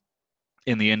in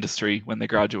the industry when they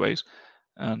graduate.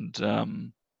 And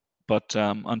until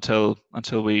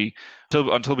we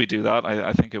do that,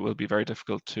 I think it will be very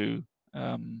difficult to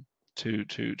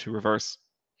reverse.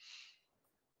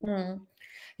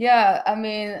 Yeah, I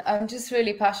mean, I'm just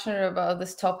really passionate about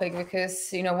this topic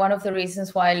because, you know, one of the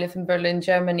reasons why I live in Berlin,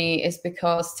 Germany, is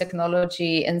because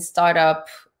technology and startup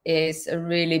is a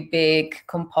really big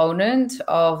component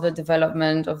of the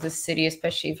development of the city,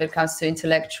 especially if it comes to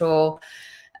intellectual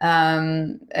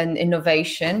and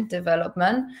innovation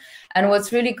development. And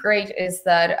what's really great is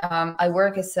that I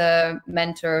work as a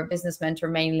mentor, business mentor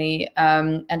mainly,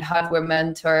 and hardware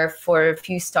mentor for a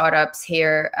few startups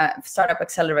here, startup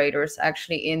accelerators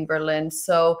actually in Berlin.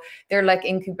 So they're like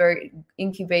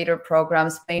incubator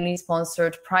programs, mainly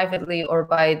sponsored privately or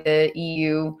by the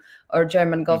EU or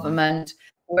German government,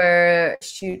 where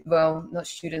not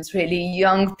students, really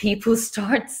young people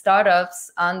start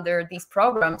startups under these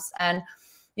programs. And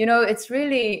you know, it's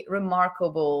really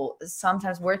remarkable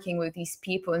sometimes working with these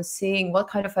people and seeing what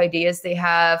kind of ideas they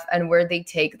have and where they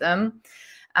take them,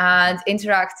 and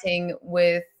interacting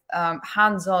with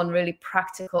hands-on, really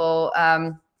practical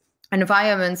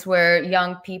environments where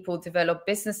young people develop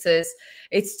businesses.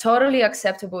 It's totally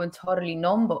acceptable and totally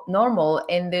normal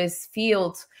in this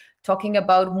field, talking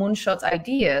about moonshot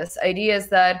ideas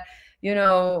that, you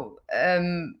know,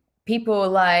 people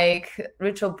like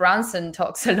Richard Branson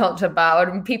talks a lot about,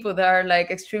 and people that are like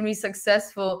extremely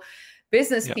successful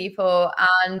business people.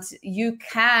 And you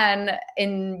can,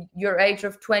 in your age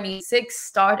of 26,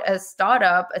 start a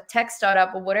startup, a tech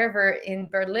startup or whatever in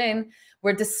Berlin,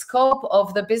 where the scope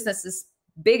of the business is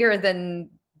bigger than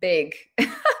big,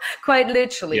 quite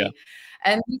literally.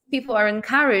 And these people are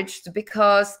encouraged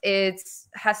because it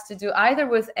has to do either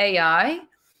with AI,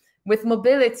 with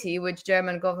mobility, which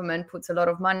German government puts a lot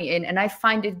of money in. And I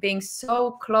find it being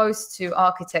so close to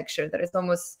architecture that it's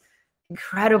almost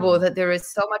incredible that there is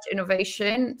so much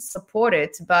innovation supported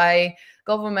by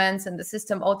governments and the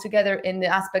system altogether in the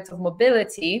aspect of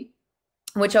mobility,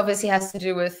 which obviously has to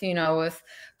do with, you know, with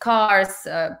cars,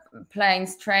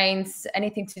 planes, trains,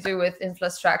 anything to do with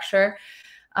infrastructure.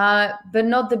 But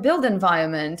not the build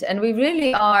environment. And we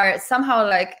really are somehow,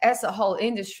 like, as a whole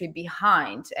industry,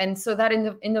 behind. And so that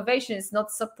innovation is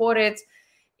not supported.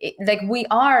 Like, we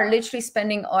are literally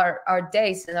spending our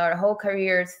days and our whole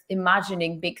careers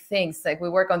imagining big things. Like, we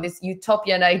work on these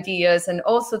utopian ideas and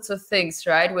all sorts of things,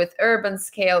 right? With urban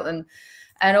scale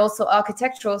and also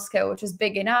architectural scale, which is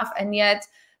big enough. And yet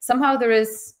somehow there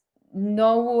is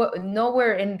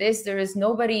nowhere in this, there is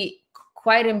nobody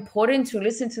quite important to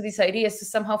listen to these ideas to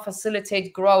somehow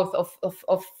facilitate growth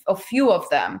of few of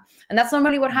them. And that's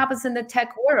normally what happens in the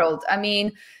tech world. I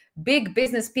mean, big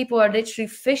business people are literally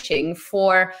fishing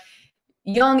for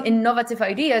young, innovative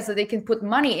ideas that they can put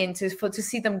money into to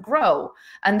see them grow.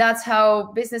 And that's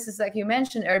how businesses, like you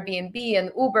mentioned, Airbnb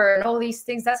and Uber and all these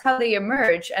things, that's how they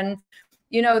emerge. And,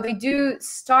 you know, they do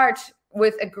start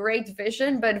with a great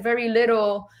vision, but very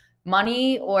little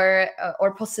money or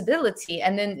possibility.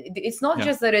 And then it's not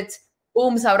just that it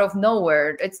booms out of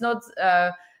nowhere. It's not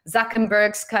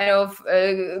Zuckerberg's kind of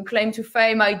claim to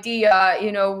fame idea.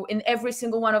 You know, in every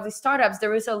single one of these startups,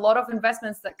 there is a lot of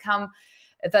investments that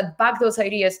back those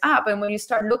ideas up. And when you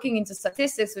start looking into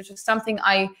statistics, which is something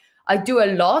I do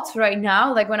a lot right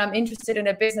now, like when I'm interested in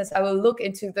a business, I will look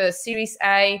into the Series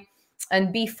A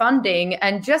and B funding,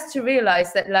 and just to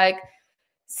realize that, like,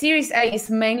 Series A is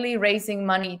mainly raising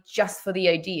money just for the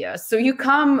idea. So you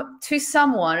come to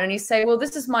someone and you say, well,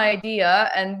 this is my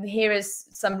idea, and here is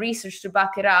some research to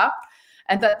back it up,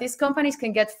 and that these companies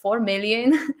can get 4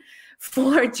 million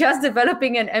for just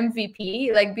developing an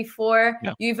MVP, like before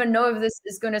you even know if this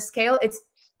is going to scale. It's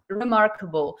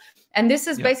remarkable. And this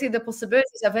is basically the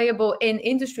possibilities available in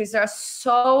industries that are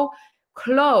so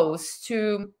close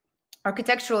to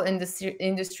architectural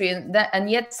industry, and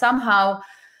yet somehow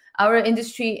our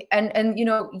industry, and you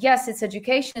know, yes, it's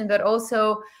education, but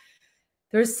also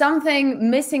there's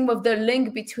something missing with the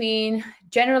link between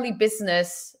generally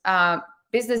business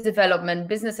development,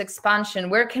 business expansion.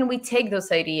 Where can we take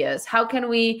those ideas? How can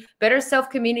we better serve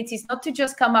communities, not to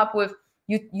just come up with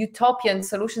utopian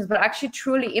solutions, but actually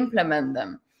truly implement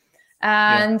them?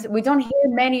 And we don't hear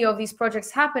many of these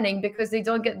projects happening because they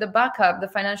don't get the backup, the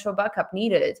financial backup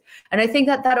needed. And I think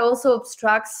that also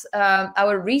obstructs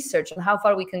our research and how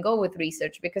far we can go with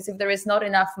research, because if there is not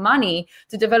enough money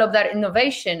to develop that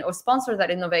innovation or sponsor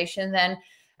that innovation, then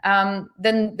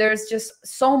there's just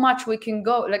so much we can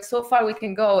go, like so far we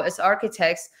can go as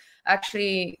architects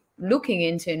actually looking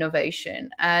into innovation.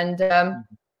 And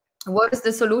what is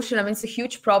the solution? I mean, it's a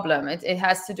huge problem. It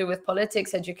has to do with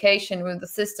politics, education, with the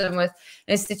system, with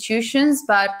institutions.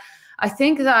 But I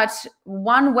think that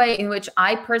one way in which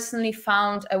I personally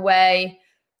found a way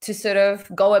to sort of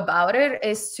go about it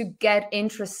is to get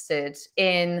interested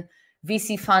in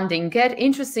VC funding, get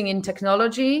interested in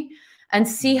technology, and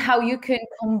see how you can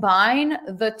combine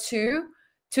the two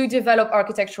to develop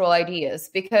architectural ideas.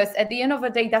 Because at the end of the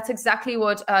day, that's exactly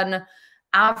what an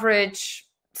average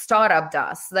startup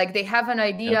does. Like, they have an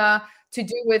idea to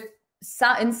do with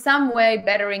in some way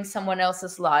bettering someone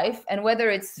else's life, and whether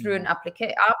it's through an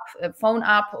a phone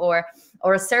app, or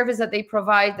a service that they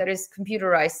provide that is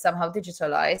computerized, somehow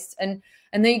digitalized, and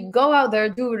they go out there,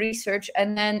 do research,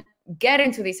 and then get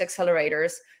into these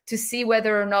accelerators to see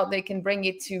whether or not they can bring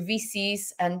it to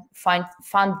VCs and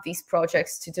fund these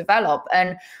projects to develop.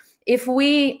 And if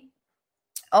we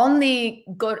only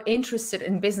got interested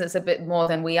in business a bit more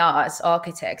than we are as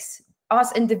architects,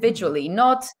 us individually,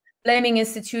 not blaming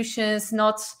institutions,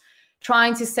 not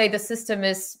trying to say the system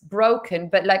is broken,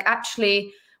 but like,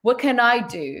 actually, what can I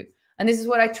do? And this is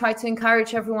what I try to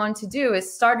encourage everyone to do,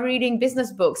 is start reading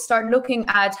business books, start looking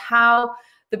at how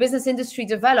the business industry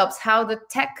develops, how the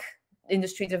tech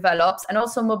industry develops, and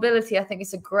also mobility, I think,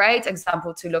 is a great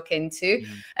example to look into.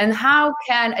 And how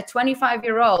can a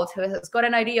 25-year-old who has got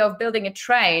an idea of building a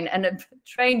train and a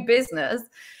train business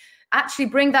actually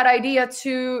bring that idea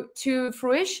to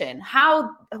fruition?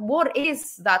 What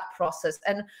is that process?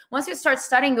 And once you start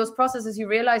studying those processes, you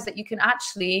realize that you can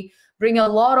actually bring a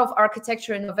lot of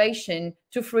architecture innovation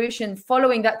to fruition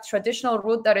following that traditional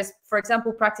route that is, for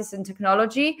example, practiced in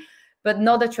technology, but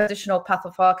not the traditional path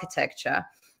of architecture.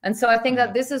 And so I think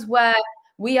that this is where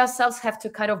we ourselves have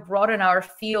to kind of broaden our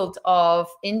field of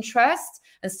interest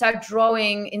and start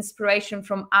drawing inspiration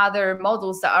from other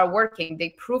models that are working.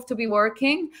 They prove to be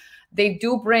working. They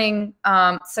do bring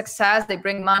success. They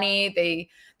bring money.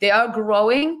 They are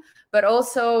growing, but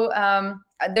also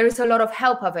there is a lot of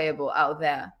help available out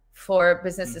there for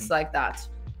businesses like that.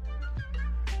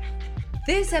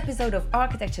 This episode of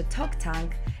Architecture Talk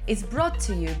Tank is brought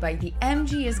to you by the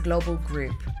MGS Global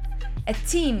Group, a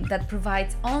team that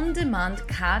provides on-demand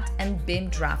CAD and BIM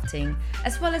drafting,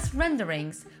 as well as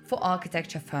renderings for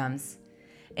architecture firms.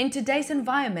 In today's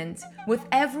environment, with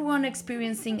everyone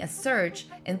experiencing a surge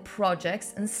in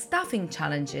projects and staffing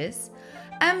challenges,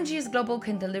 MGS Global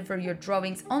can deliver your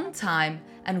drawings on time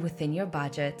and within your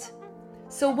budget.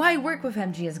 So why work with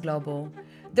MGS Global?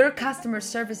 Their customer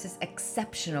service is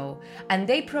exceptional, and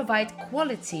they provide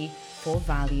quality for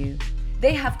value.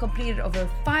 They have completed over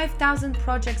 5,000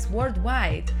 projects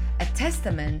worldwide, a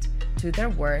testament to their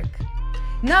work.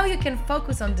 Now you can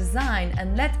focus on design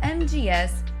and let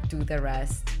MGS do the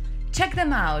rest. Check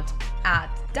them out at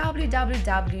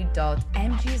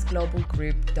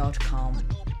www.mgsglobalgroup.com.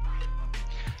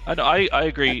 I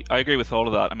agree. I agree with all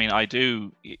of that. I mean, I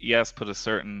do, yes, put a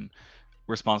certain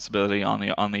responsibility on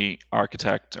the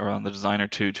architect or on the designer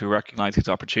to recognize these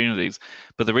opportunities.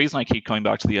 But the reason I keep coming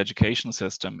back to the education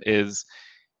system is,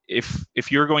 if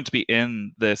you're going to be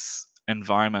in this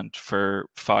environment for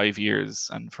 5 years,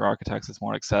 and for architects it's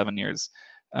more like 7 years,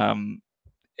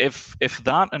 if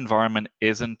that environment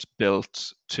isn't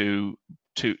built to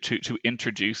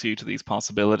introduce you to these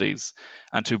possibilities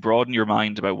and to broaden your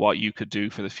mind about what you could do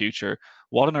for the future,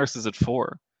 what on earth is it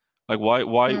for? Like, why?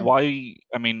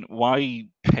 I mean, why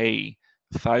pay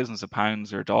thousands of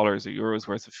pounds or dollars or euros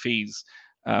worth of fees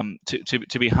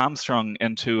to be hamstrung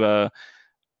into a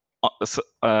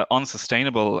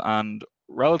unsustainable and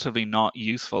relatively not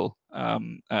useful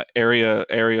area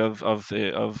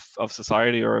of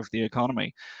society or of the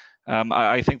economy?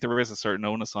 I think there is a certain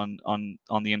onus on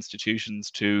the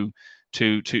institutions to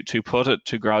put it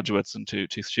to graduates and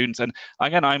to students. And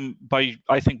again, I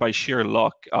think by sheer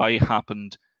luck, I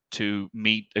happened to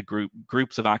meet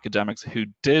groups of academics who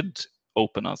did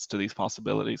open us to these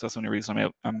possibilities. That's the only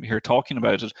reason I'm here talking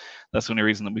about it. That's the only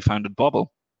reason that we founded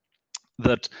Bubble.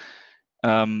 That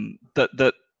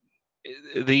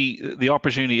the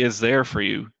opportunity is there for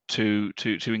you to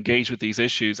engage with these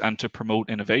issues and to promote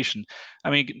innovation. I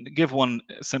mean, give one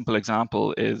simple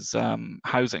example is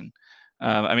housing.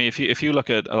 I mean, if you look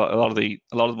at a lot of the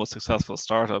most successful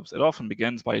startups, it often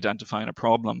begins by identifying a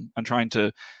problem and trying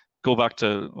to go back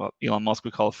to what Elon Musk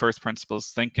would call first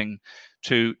principles thinking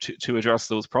to address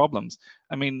those problems.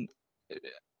 I mean,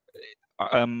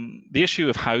 the issue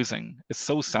of housing is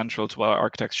so central to what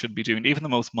architects should be doing. Even the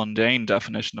most mundane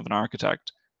definition of an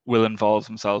architect will involve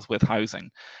themselves with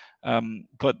housing.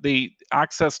 But the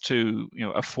access to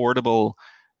affordable,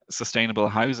 sustainable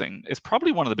housing is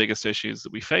probably one of the biggest issues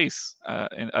that we face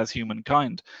as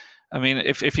humankind. I mean,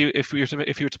 if you were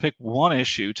to pick one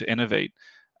issue to innovate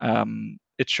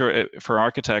It's sure for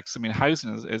architects. I mean,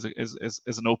 housing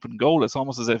is an open goal. It's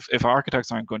almost as if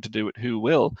architects aren't going to do it, who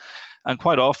will? And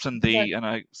quite often and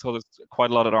I saw this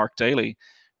quite a lot at Arc Daily.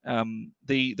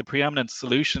 The preeminent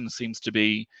solution seems to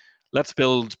be, let's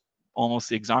build almost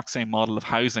the exact same model of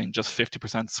housing, just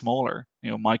 50% smaller.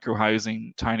 Micro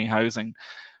housing, tiny housing,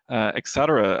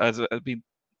 etc.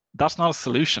 That's not a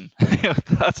solution.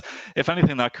 That's, if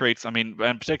anything, that creates. I mean,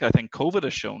 in particular, I think COVID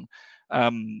has shown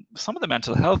some of the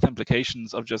mental health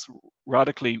implications of just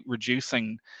radically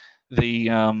reducing the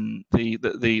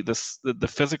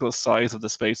physical size of the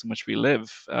space in which we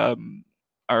live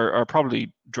are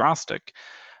probably drastic.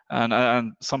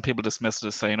 And some people dismiss it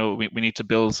as saying, oh, we need to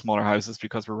build smaller houses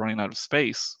because we're running out of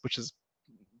space, which is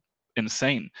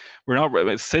insane. We're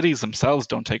not. Cities themselves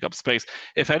don't take up space.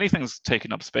 If anything's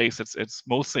taking up space, it's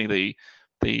mostly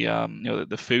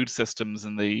the food systems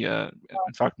and in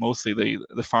fact mostly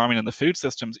the farming and the food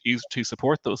systems used to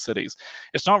support those cities.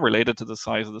 It's not related to the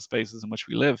size of the spaces in which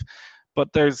we live. But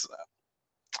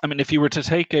if you were to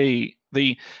take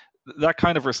that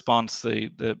kind of response,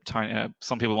 the tiny,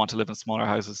 some people want to live in smaller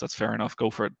houses, that's fair enough, go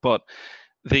for it. But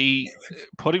the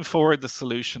putting forward the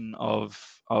solution of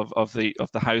the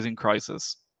housing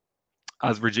crisis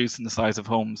as reducing the size of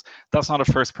homes, that's not a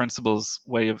first principles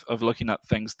way of looking at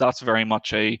things. That's very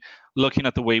much looking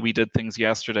at the way we did things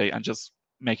yesterday and just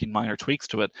making minor tweaks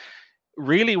to it.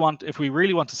 If we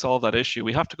really want to solve that issue,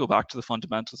 we have to go back to the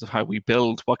fundamentals of how we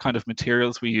build, what kind of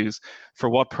materials we use, for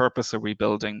what purpose are we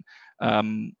building,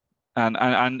 and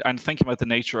thinking about the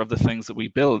nature of the things that we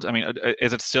build. I mean,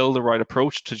 is it still the right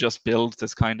approach to just build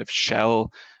this kind of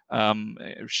shell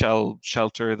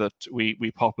shelter that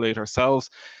we populate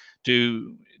ourselves?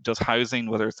 Does housing,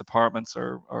 whether it's apartments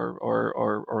or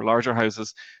larger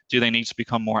houses, do they need to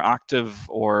become more active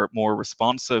or more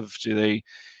responsive?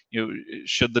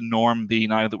 Should the norm be,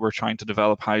 now that we're trying to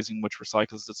develop housing which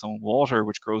recycles its own water,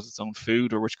 which grows its own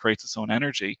food, or which creates its own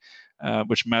energy,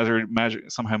 which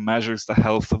somehow measures the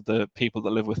health of the people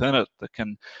that live within it, that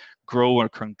can grow or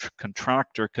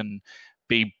contract or can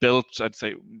be built, I'd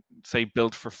say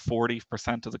built for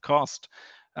 40% of the cost?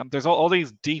 There's all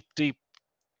these deep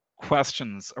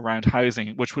questions around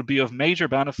housing, which would be of major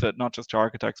benefit not just to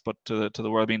architects but to the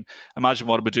world. I mean, imagine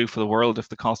what it would do for the world if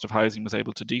the cost of housing was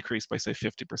able to decrease by, say,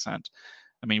 50%. I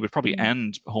mean, you would probably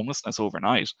end homelessness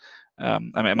overnight.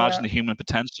 Imagine the human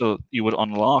potential you would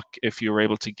unlock if you were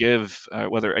able to give,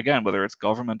 whether it's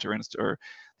government or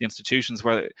the institutions,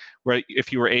 where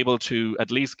if you were able to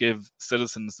at least give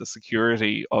citizens the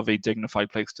security of a dignified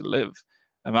place to live.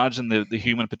 Imagine the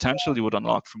human potential you would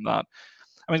unlock from that.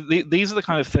 I mean, these are the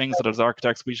kind of things that as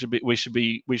architects we should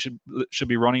be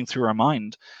running through our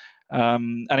mind.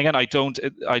 And again, I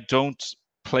don't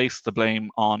place the blame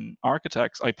on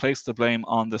architects. I place the blame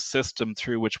on the system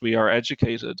through which we are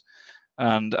educated.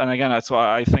 And again, that's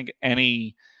why I think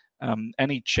any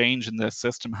change in this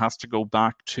system has to go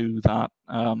back to that.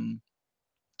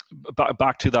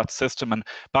 Back to that system, and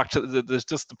back to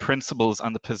just the principles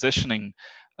and the positioning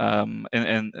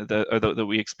that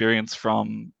we experience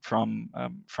from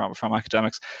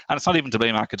academics. And it's not even to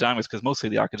blame academics, because mostly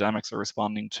the academics are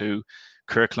responding to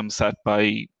curriculum set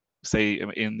by, say,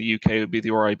 in the UK it would be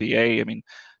the RIBA. I mean,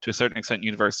 to a certain extent,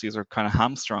 universities are kind of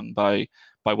hamstrung by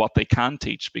what they can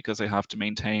teach, because they have to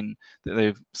maintain, they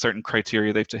have certain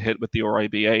criteria they have to hit with the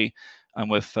RIBA and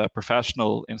with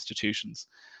professional institutions.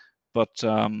 But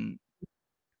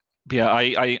yeah,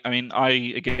 I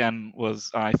again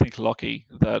was, I think, lucky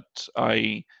that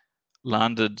I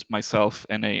landed myself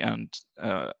in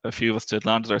a few of us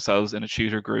landed ourselves in a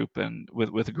tutor group, and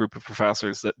with a group of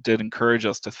professors that did encourage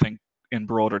us to think in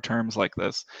broader terms like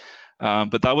this.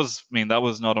 But that was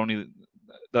not only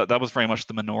that was very much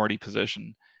the minority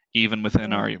position, even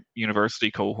within our university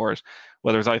cohort,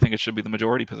 whereas I think it should be the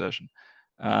majority position.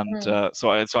 And so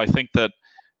I think that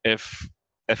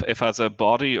if as a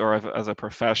body or as a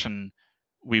profession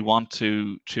we want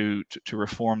to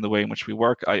reform the way in which we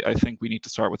work, I think we need to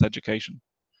start with education.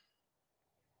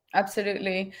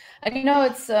 Absolutely.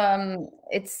 And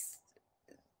it's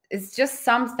just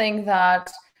something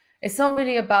that it's not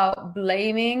really about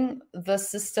blaming the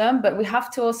system, but we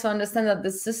have to also understand that the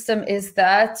system is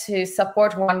there to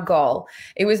support one goal.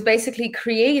 It was basically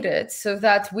created so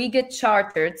that we get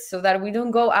chartered, so that we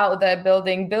don't go out there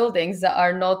building buildings that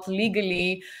are not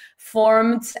legally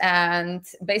formed and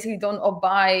basically don't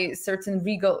obey certain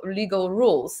legal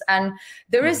rules. And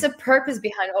there is a purpose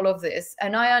behind all of this,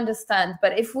 and I understand.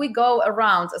 But if we go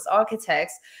around as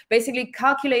architects basically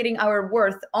calculating our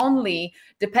worth only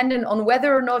dependent on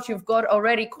whether or not you've got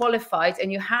already qualified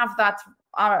and you have that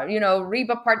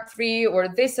REBA Part 3 or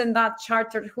this and that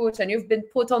charterhood, and you've been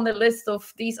put on the list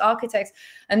of these architects,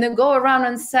 and then go around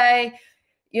and say,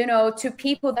 to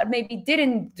people that maybe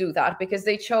didn't do that because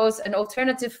they chose an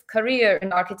alternative career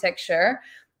in architecture,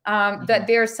 that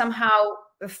they're somehow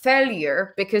a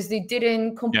failure because they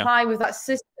didn't comply with that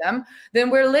system,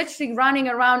 then we're literally running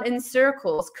around in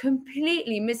circles,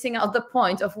 completely missing out the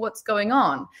point of what's going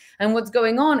on. And what's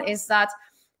going on is that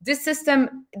this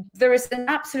system, there is an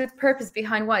absolute purpose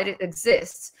behind why it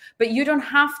exists, but you don't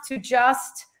have to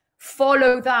just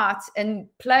follow that and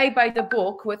play by the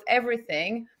book with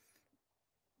everything.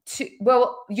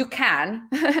 Well, you can,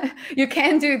 you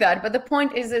can do that, but the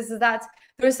point is that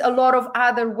there's a lot of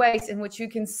other ways in which you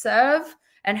can serve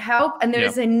and help, and there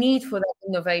is a need for that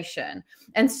innovation.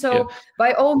 And so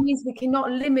by all means, we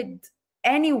cannot limit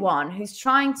anyone who's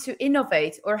trying to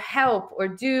innovate or help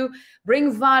or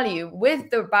bring value with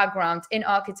their background in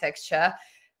architecture,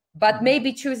 but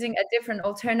maybe choosing a different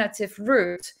alternative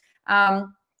route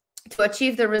to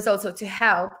achieve the results or to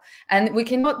help. And we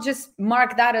cannot just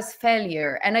mark that as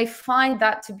failure. And I find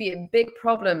that to be a big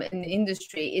problem in the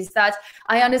industry, is that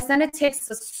I understand it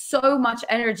takes us so much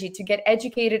energy to get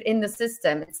educated in the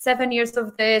system. It's 7 years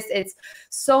of this, it's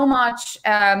so much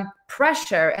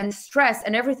pressure and stress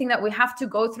and everything that we have to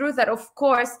go through, that of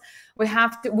course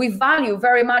we value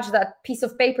very much that piece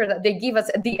of paper that they give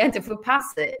us at the end if we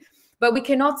pass it. But we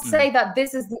cannot say that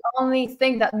this is the only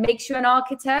thing that makes you an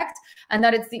architect, and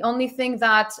that it's the only thing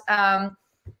that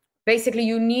basically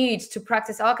you need to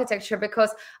practice architecture. Because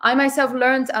I myself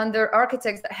learned under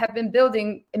architects that have been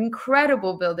building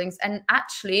incredible buildings, and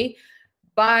actually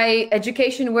by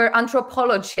education were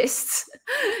anthropologists,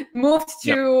 moved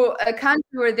to a country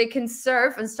where they can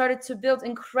serve and started to build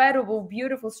incredible,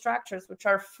 beautiful structures, which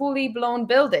are fully blown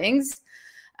buildings.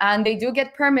 And they do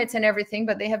get permits and everything,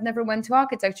 but they have never went to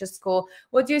architecture school.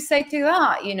 What do you say to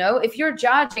that? If you're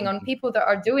judging on people that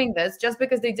are doing this just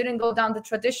because they didn't go down the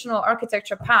traditional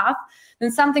architecture path,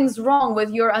 then something's wrong with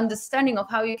your understanding of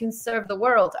how you can serve the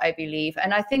world, I believe.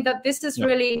 And I think that this is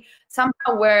really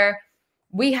somehow where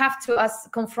we have to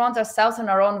confront ourselves and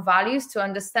our own values to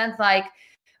understand, like,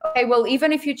 okay, well,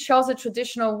 even if you chose a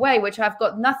traditional way, which I've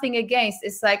got nothing against,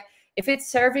 it's like, if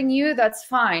it's serving you, that's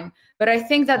fine. But I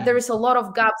think that there is a lot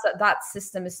of gaps that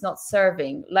system is not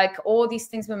serving, like all these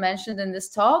things we mentioned in this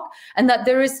talk, and that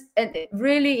there is a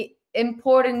really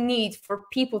important need for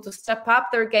people to step up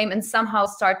their game and somehow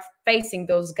start facing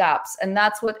those gaps. And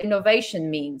that's what innovation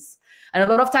means. And a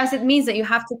lot of times it means that you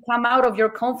have to come out of your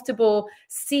comfortable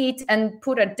seat and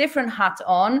put a different hat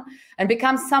on and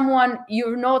become someone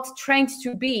you're not trained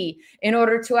to be in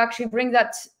order to actually bring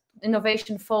that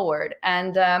innovation forward.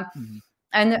 And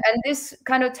this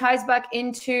kind of ties back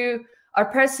into our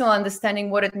personal understanding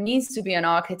what it means to be an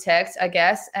architect, I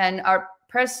guess, and our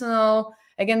personal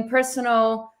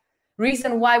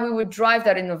reason why we would drive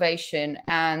that innovation.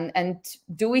 And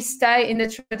do we stay in the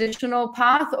traditional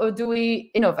path or do we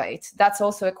innovate? That's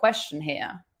also a question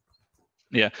here.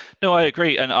 Yeah, no, I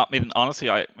agree. And I mean, honestly,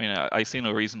 I see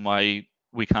no reason why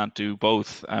we can't do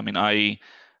both. I mean, I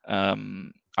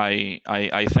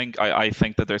think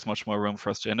that there's much more room for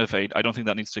us to innovate. I don't think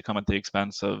that needs to come at the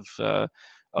expense of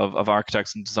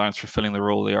architects and designers fulfilling the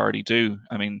role they already do.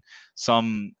 I mean,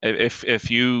 if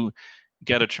you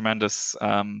get a tremendous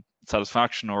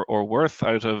satisfaction or worth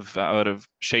out of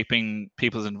shaping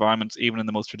people's environments, even in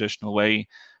the most traditional way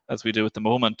as we do at the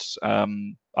moment, I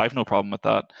have no problem with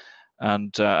that.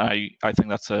 And I think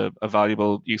that's a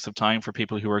valuable use of time for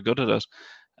people who are good at it.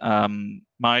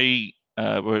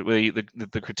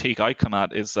 The critique I come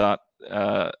at is that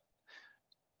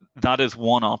that is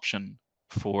one option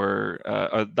for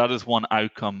that is one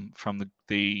outcome from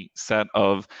the set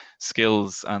of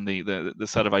skills and the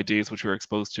set of ideas which we're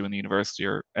exposed to in the university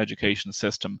or education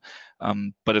system,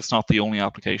 but it's not the only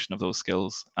application of those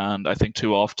skills. And I think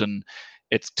too often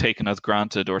it's taken as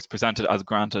granted, or it's presented as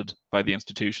granted by the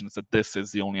institutions, that this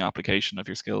is the only application of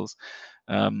your skills.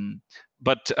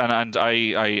 But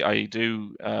I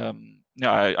do.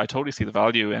 I totally see the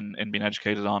value in being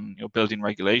educated on building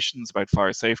regulations about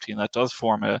fire safety, and that does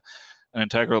form an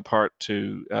integral part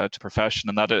to profession,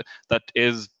 and that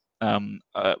is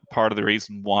part of the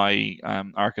reason why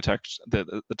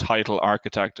the title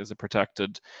architect is a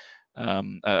protected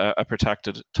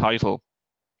title,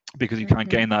 because you can't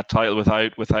gain that title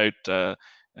without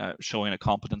showing a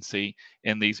competency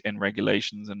in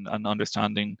regulations and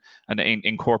understanding and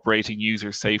incorporating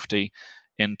user safety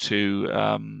into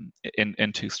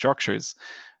structures.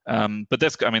 But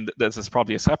this is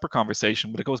probably a separate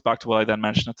conversation, but it goes back to what I then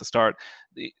mentioned at the start.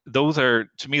 Those are,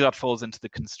 to me, that falls into the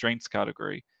constraints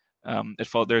category.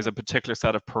 There's a particular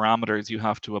set of parameters you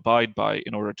have to abide by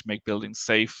in order to make buildings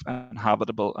safe and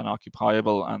habitable and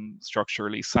occupiable and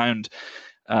structurally sound.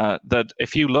 That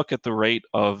if you look at the rate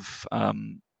of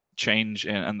change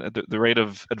and the rate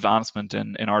of advancement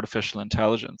in artificial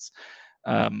intelligence,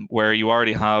 where you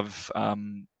already have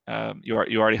you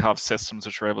already have systems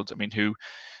which are able to, who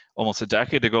almost a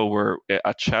decade ago were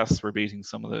at chess, were beating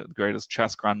some of the greatest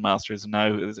chess grandmasters, and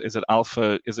now is it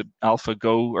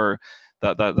AlphaGo, or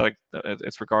that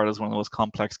it's regarded as one of the most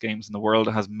complex games in the world.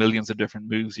 It has millions of different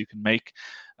moves you can make.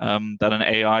 That an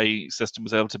AI system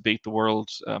was able to beat the world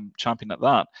champion at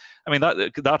that.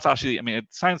 That's actually, it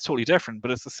sounds totally different,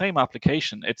 but it's the same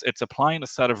application. It's applying a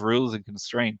set of rules and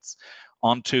constraints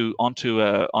onto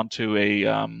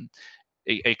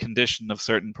a condition of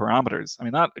certain parameters.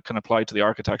 that can apply to the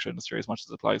architecture industry as much as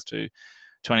it applies to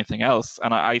anything else.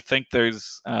 And I think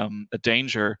there's a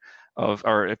danger of,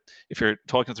 or if you're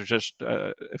talking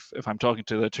to if I'm talking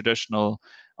to the traditional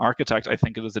architect, I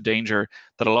think it is a danger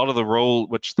that a lot of the role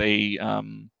which they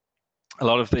a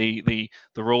lot of the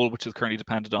role which is currently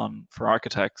dependent on for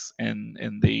architects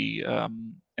in the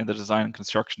design and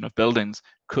construction of buildings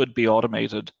could be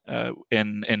automated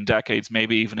in decades,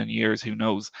 maybe even in years, who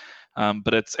knows.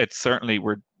 But it's certainly,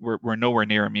 we're nowhere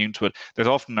near immune to it. There's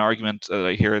often an argument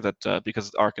I hear that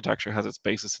because architecture has its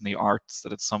basis in the arts,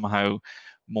 that it's somehow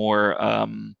more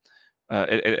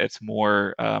it's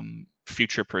more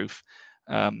future-proof.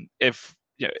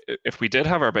 If we did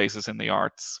have our basis in the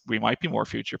arts, we might be more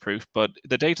future-proof, but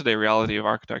the day-to-day reality of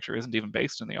architecture isn't even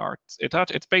based in the arts.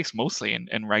 It's based mostly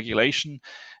in regulation,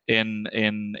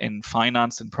 in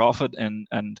finance and profit,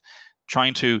 and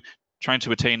trying to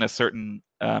attain a certain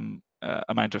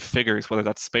amount of figures, whether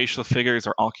that's spatial figures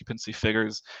or occupancy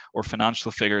figures or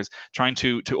financial figures, trying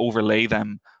to overlay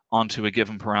them onto a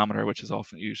given parameter, which is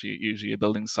often usually a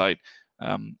building site,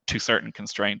 to certain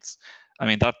constraints.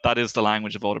 That is the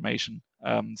language of automation.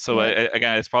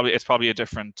 Again, it's probably a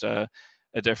different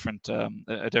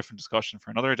discussion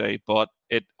for another day, but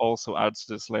it also adds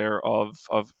to this layer of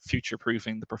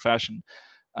future-proofing the profession,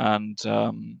 and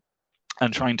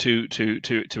trying to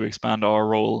expand our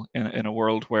role in a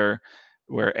world where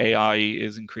AI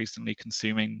is increasingly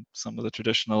consuming some of the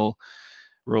traditional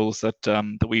roles that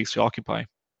we used to occupy.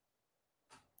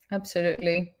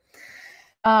 Absolutely.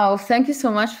 Oh, thank you so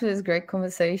much for this great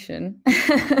conversation.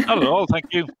 Not at all. Thank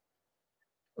you.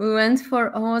 We went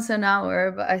for almost an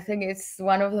hour, but I think it's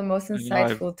one of the most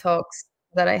insightful talks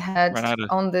that I had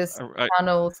on this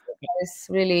channel. So it's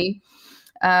really.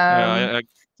 I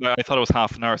thought it was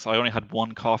half an hour, so I only had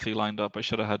one coffee lined up. I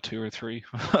should have had 2 or 3.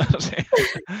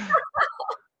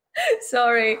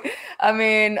 Sorry.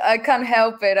 I can't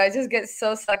help it. I just get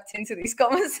so sucked into these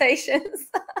conversations.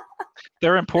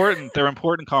 They're important. They're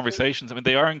important conversations.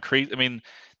 They are increasingly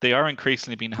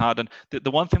being had. And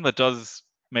the one thing that does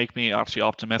make me actually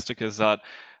optimistic is that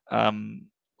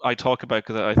I talk about,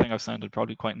 because I think I've sounded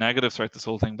probably quite negative throughout this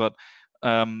whole thing, but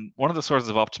one of the sources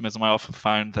of optimism I often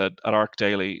found that at Arc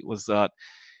Daily was that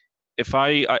if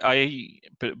I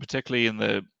particularly in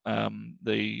the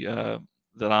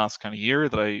last kind of year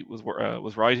that I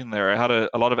was writing there, I had a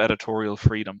lot of editorial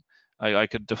freedom. I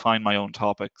could define my own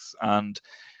topics, and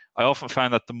I often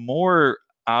found that the more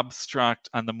abstract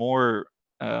and the more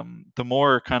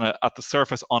kind of at the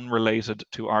surface unrelated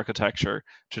to architecture,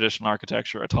 traditional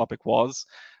architecture, a topic was,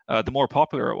 the more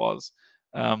popular it was.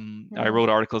 I wrote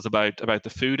articles about the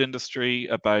food industry,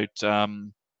 about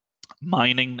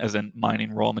mining, as in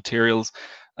mining raw materials.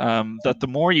 That the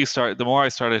more I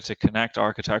started to connect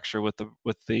architecture with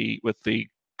the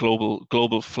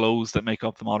global flows that make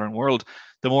up the modern world,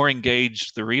 the more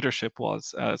engaged the readership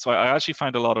was. So I actually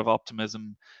find a lot of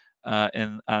optimism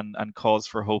and cause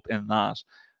for hope in that.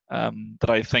 That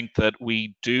I think that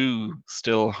we do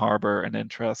still harbor an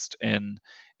interest in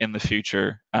the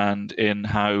future, and in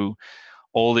how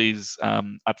all these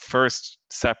at first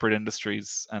separate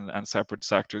industries and separate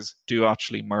sectors do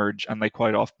actually merge, and they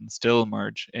quite often still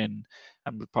merge in,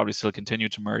 and will probably still continue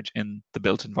to merge in, the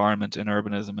built environment, in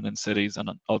urbanism, and in cities, and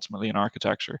ultimately in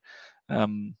architecture.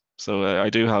 So I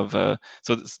do have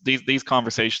so these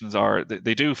conversations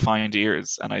they do find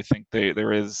ears, and I think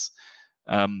there is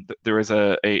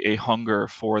a hunger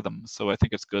for them. So I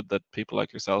think it's good that people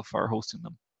like yourself are hosting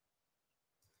them.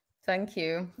 Thank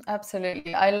you.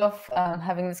 Absolutely. I love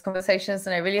having these conversations,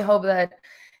 and I really hope that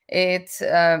it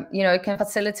can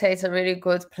facilitate a really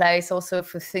good place also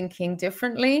for thinking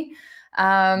differently.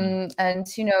 And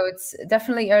it's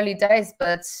definitely early days,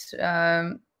 but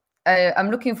I'm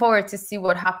looking forward to see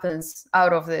what happens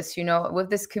out of this, with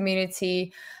this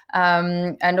community,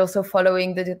 and also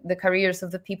following the careers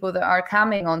of the people that are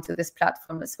coming onto this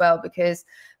platform as well, because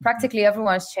practically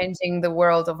everyone's changing the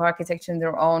world of architecture in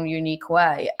their own unique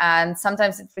way. And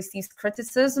sometimes it receives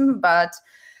criticism, but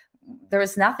there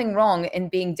is nothing wrong in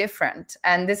being different.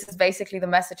 And this is basically the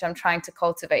message I'm trying to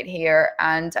cultivate here.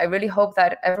 And I really hope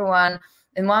that everyone,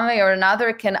 in one way or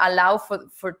another, can allow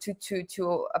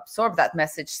to absorb that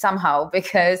message somehow,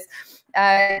 because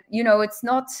it's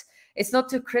not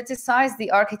to criticize the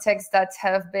architects that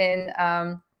have been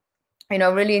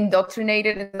really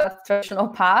indoctrinated in that traditional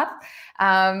path.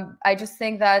 I just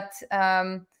think that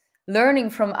learning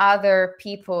from other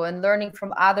people and learning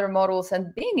from other models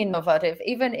and being innovative,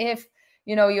 even if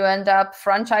you end up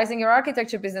franchising your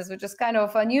architecture business, which is kind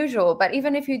of unusual, but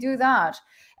even if you do that,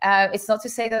 it's not to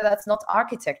say that that's not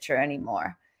architecture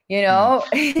anymore. It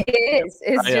is.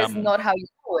 It's just not how you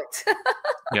do it.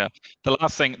 Yeah. The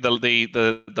last thing,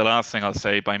 the last thing I'll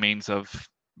say, by means of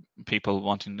people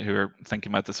who are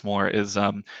thinking about this more, is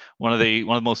one of the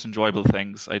most enjoyable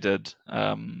things I did,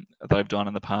 that I've done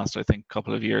in the past, I think,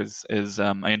 couple of years, is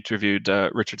I interviewed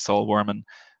Richard Saul Wurman.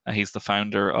 He's the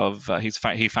founder of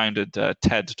he founded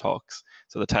TED Talks,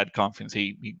 so the TED conference.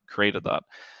 He created that,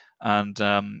 and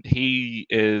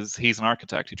he's an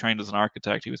architect. He trained as an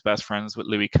architect. He was best friends with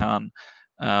Louis Kahn.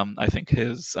 I think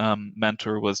his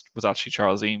mentor was actually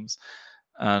Charles Eames,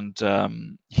 and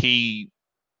he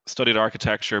studied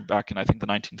architecture back in, I think, the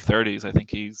 1930s. I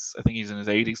think he's in his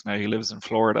 80s now. He lives in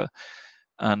Florida,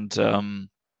 and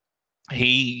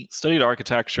he studied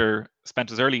architecture, spent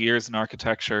his early years in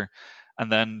architecture, and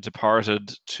then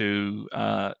departed to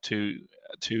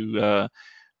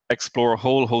explore a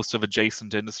whole host of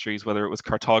adjacent industries, whether it was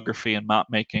cartography and map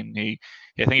making. I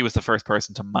think he was the first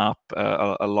person to map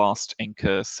a lost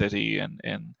Inca city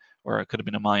in or it could have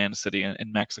been a Mayan city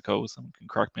in Mexico. Someone can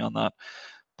correct me on that.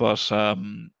 But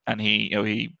and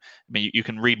you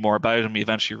can read more about him. He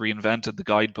eventually reinvented the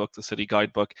guidebook, the city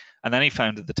guidebook, and then he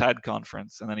founded the TED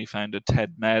conference, and then he founded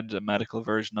TED Med, a medical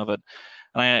version of it.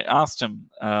 And I asked him,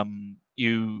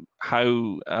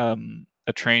 how a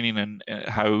training and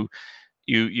how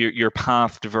your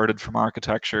path diverted from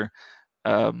architecture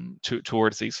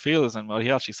towards these fields, and what he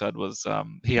actually said was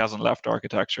he hasn't left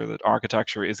architecture. That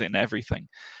architecture is in everything.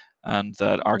 And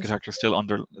that architecture still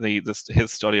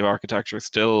his study of architecture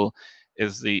still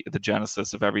is the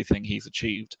genesis of everything he's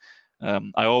achieved.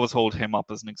 I always hold him up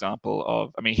as an example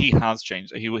of, he has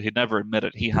changed. He'd never admit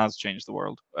it. He has changed the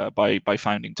world by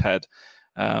founding TED,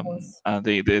 and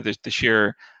the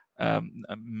sheer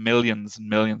millions and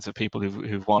millions of people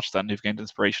who've watched that and who've gained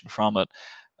inspiration from it.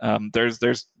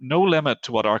 There's no limit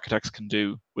to what architects can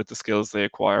do with the skills they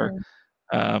acquire.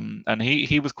 And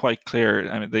he was quite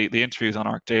clear. The interviews on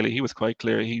Arc Daily, he was quite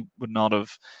clear. He would not have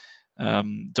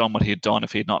done what he had done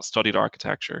if he had not studied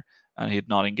architecture and he had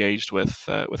not engaged with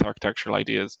architectural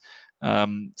ideas.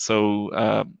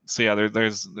 So yeah,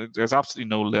 there's absolutely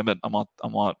no limit on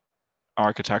what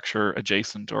architecture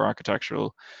adjacent or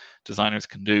architectural designers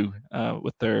can do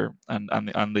with their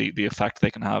and the effect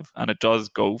they can have. And it does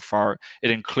go far.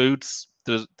 It includes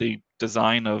the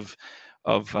design of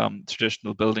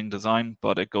traditional building design,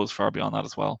 but it goes far beyond that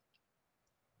as well.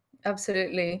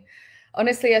 Absolutely.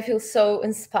 Honestly, I feel so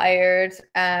inspired,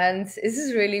 and this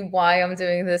is really why I'm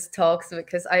doing this talks,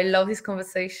 because I love these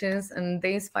conversations and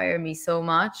they inspire me so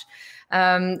much.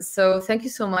 So thank you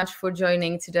so much for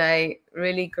joining today.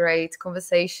 Really great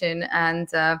conversation, and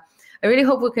I really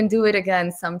hope we can do it again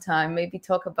sometime. Maybe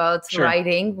talk about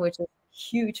writing, which is a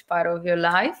huge part of your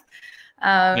life.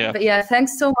 But yeah,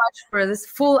 thanks so much for this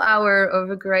full hour of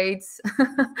a great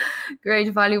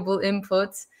valuable input.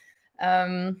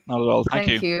 Not at all.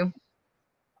 Thank you.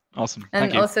 Awesome.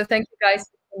 And also thank you guys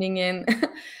for tuning in.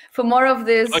 For more of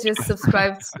this, just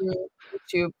subscribe to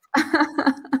YouTube.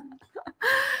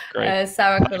 Great.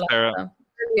 Sara Kolata.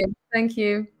 Brilliant. Thank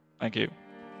you. Thank you.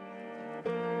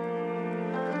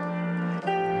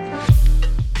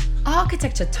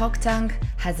 Architecture Talk Tank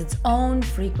has its own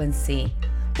frequency.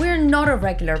 We're not a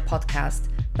regular podcast,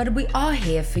 but we are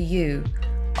here for you,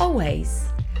 always.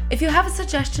 If you have a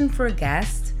suggestion for a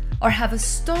guest or have a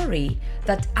story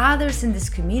that others in this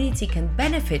community can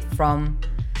benefit from,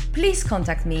 please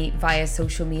contact me via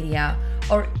social media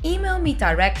or email me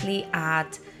directly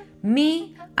at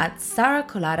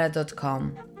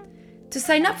me@sarakolata.com. To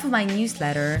sign up for my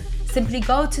newsletter, simply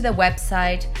go to the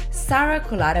website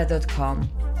sarakolata.com.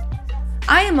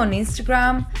 I am on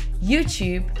Instagram,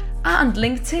 YouTube, and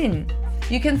LinkedIn.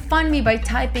 You can find me by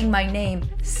typing my name,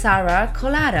 Sara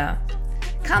Kolata.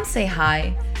 Come say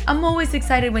hi. I'm always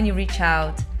excited when you reach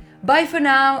out. Bye for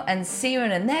now and see you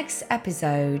in the next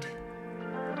episode.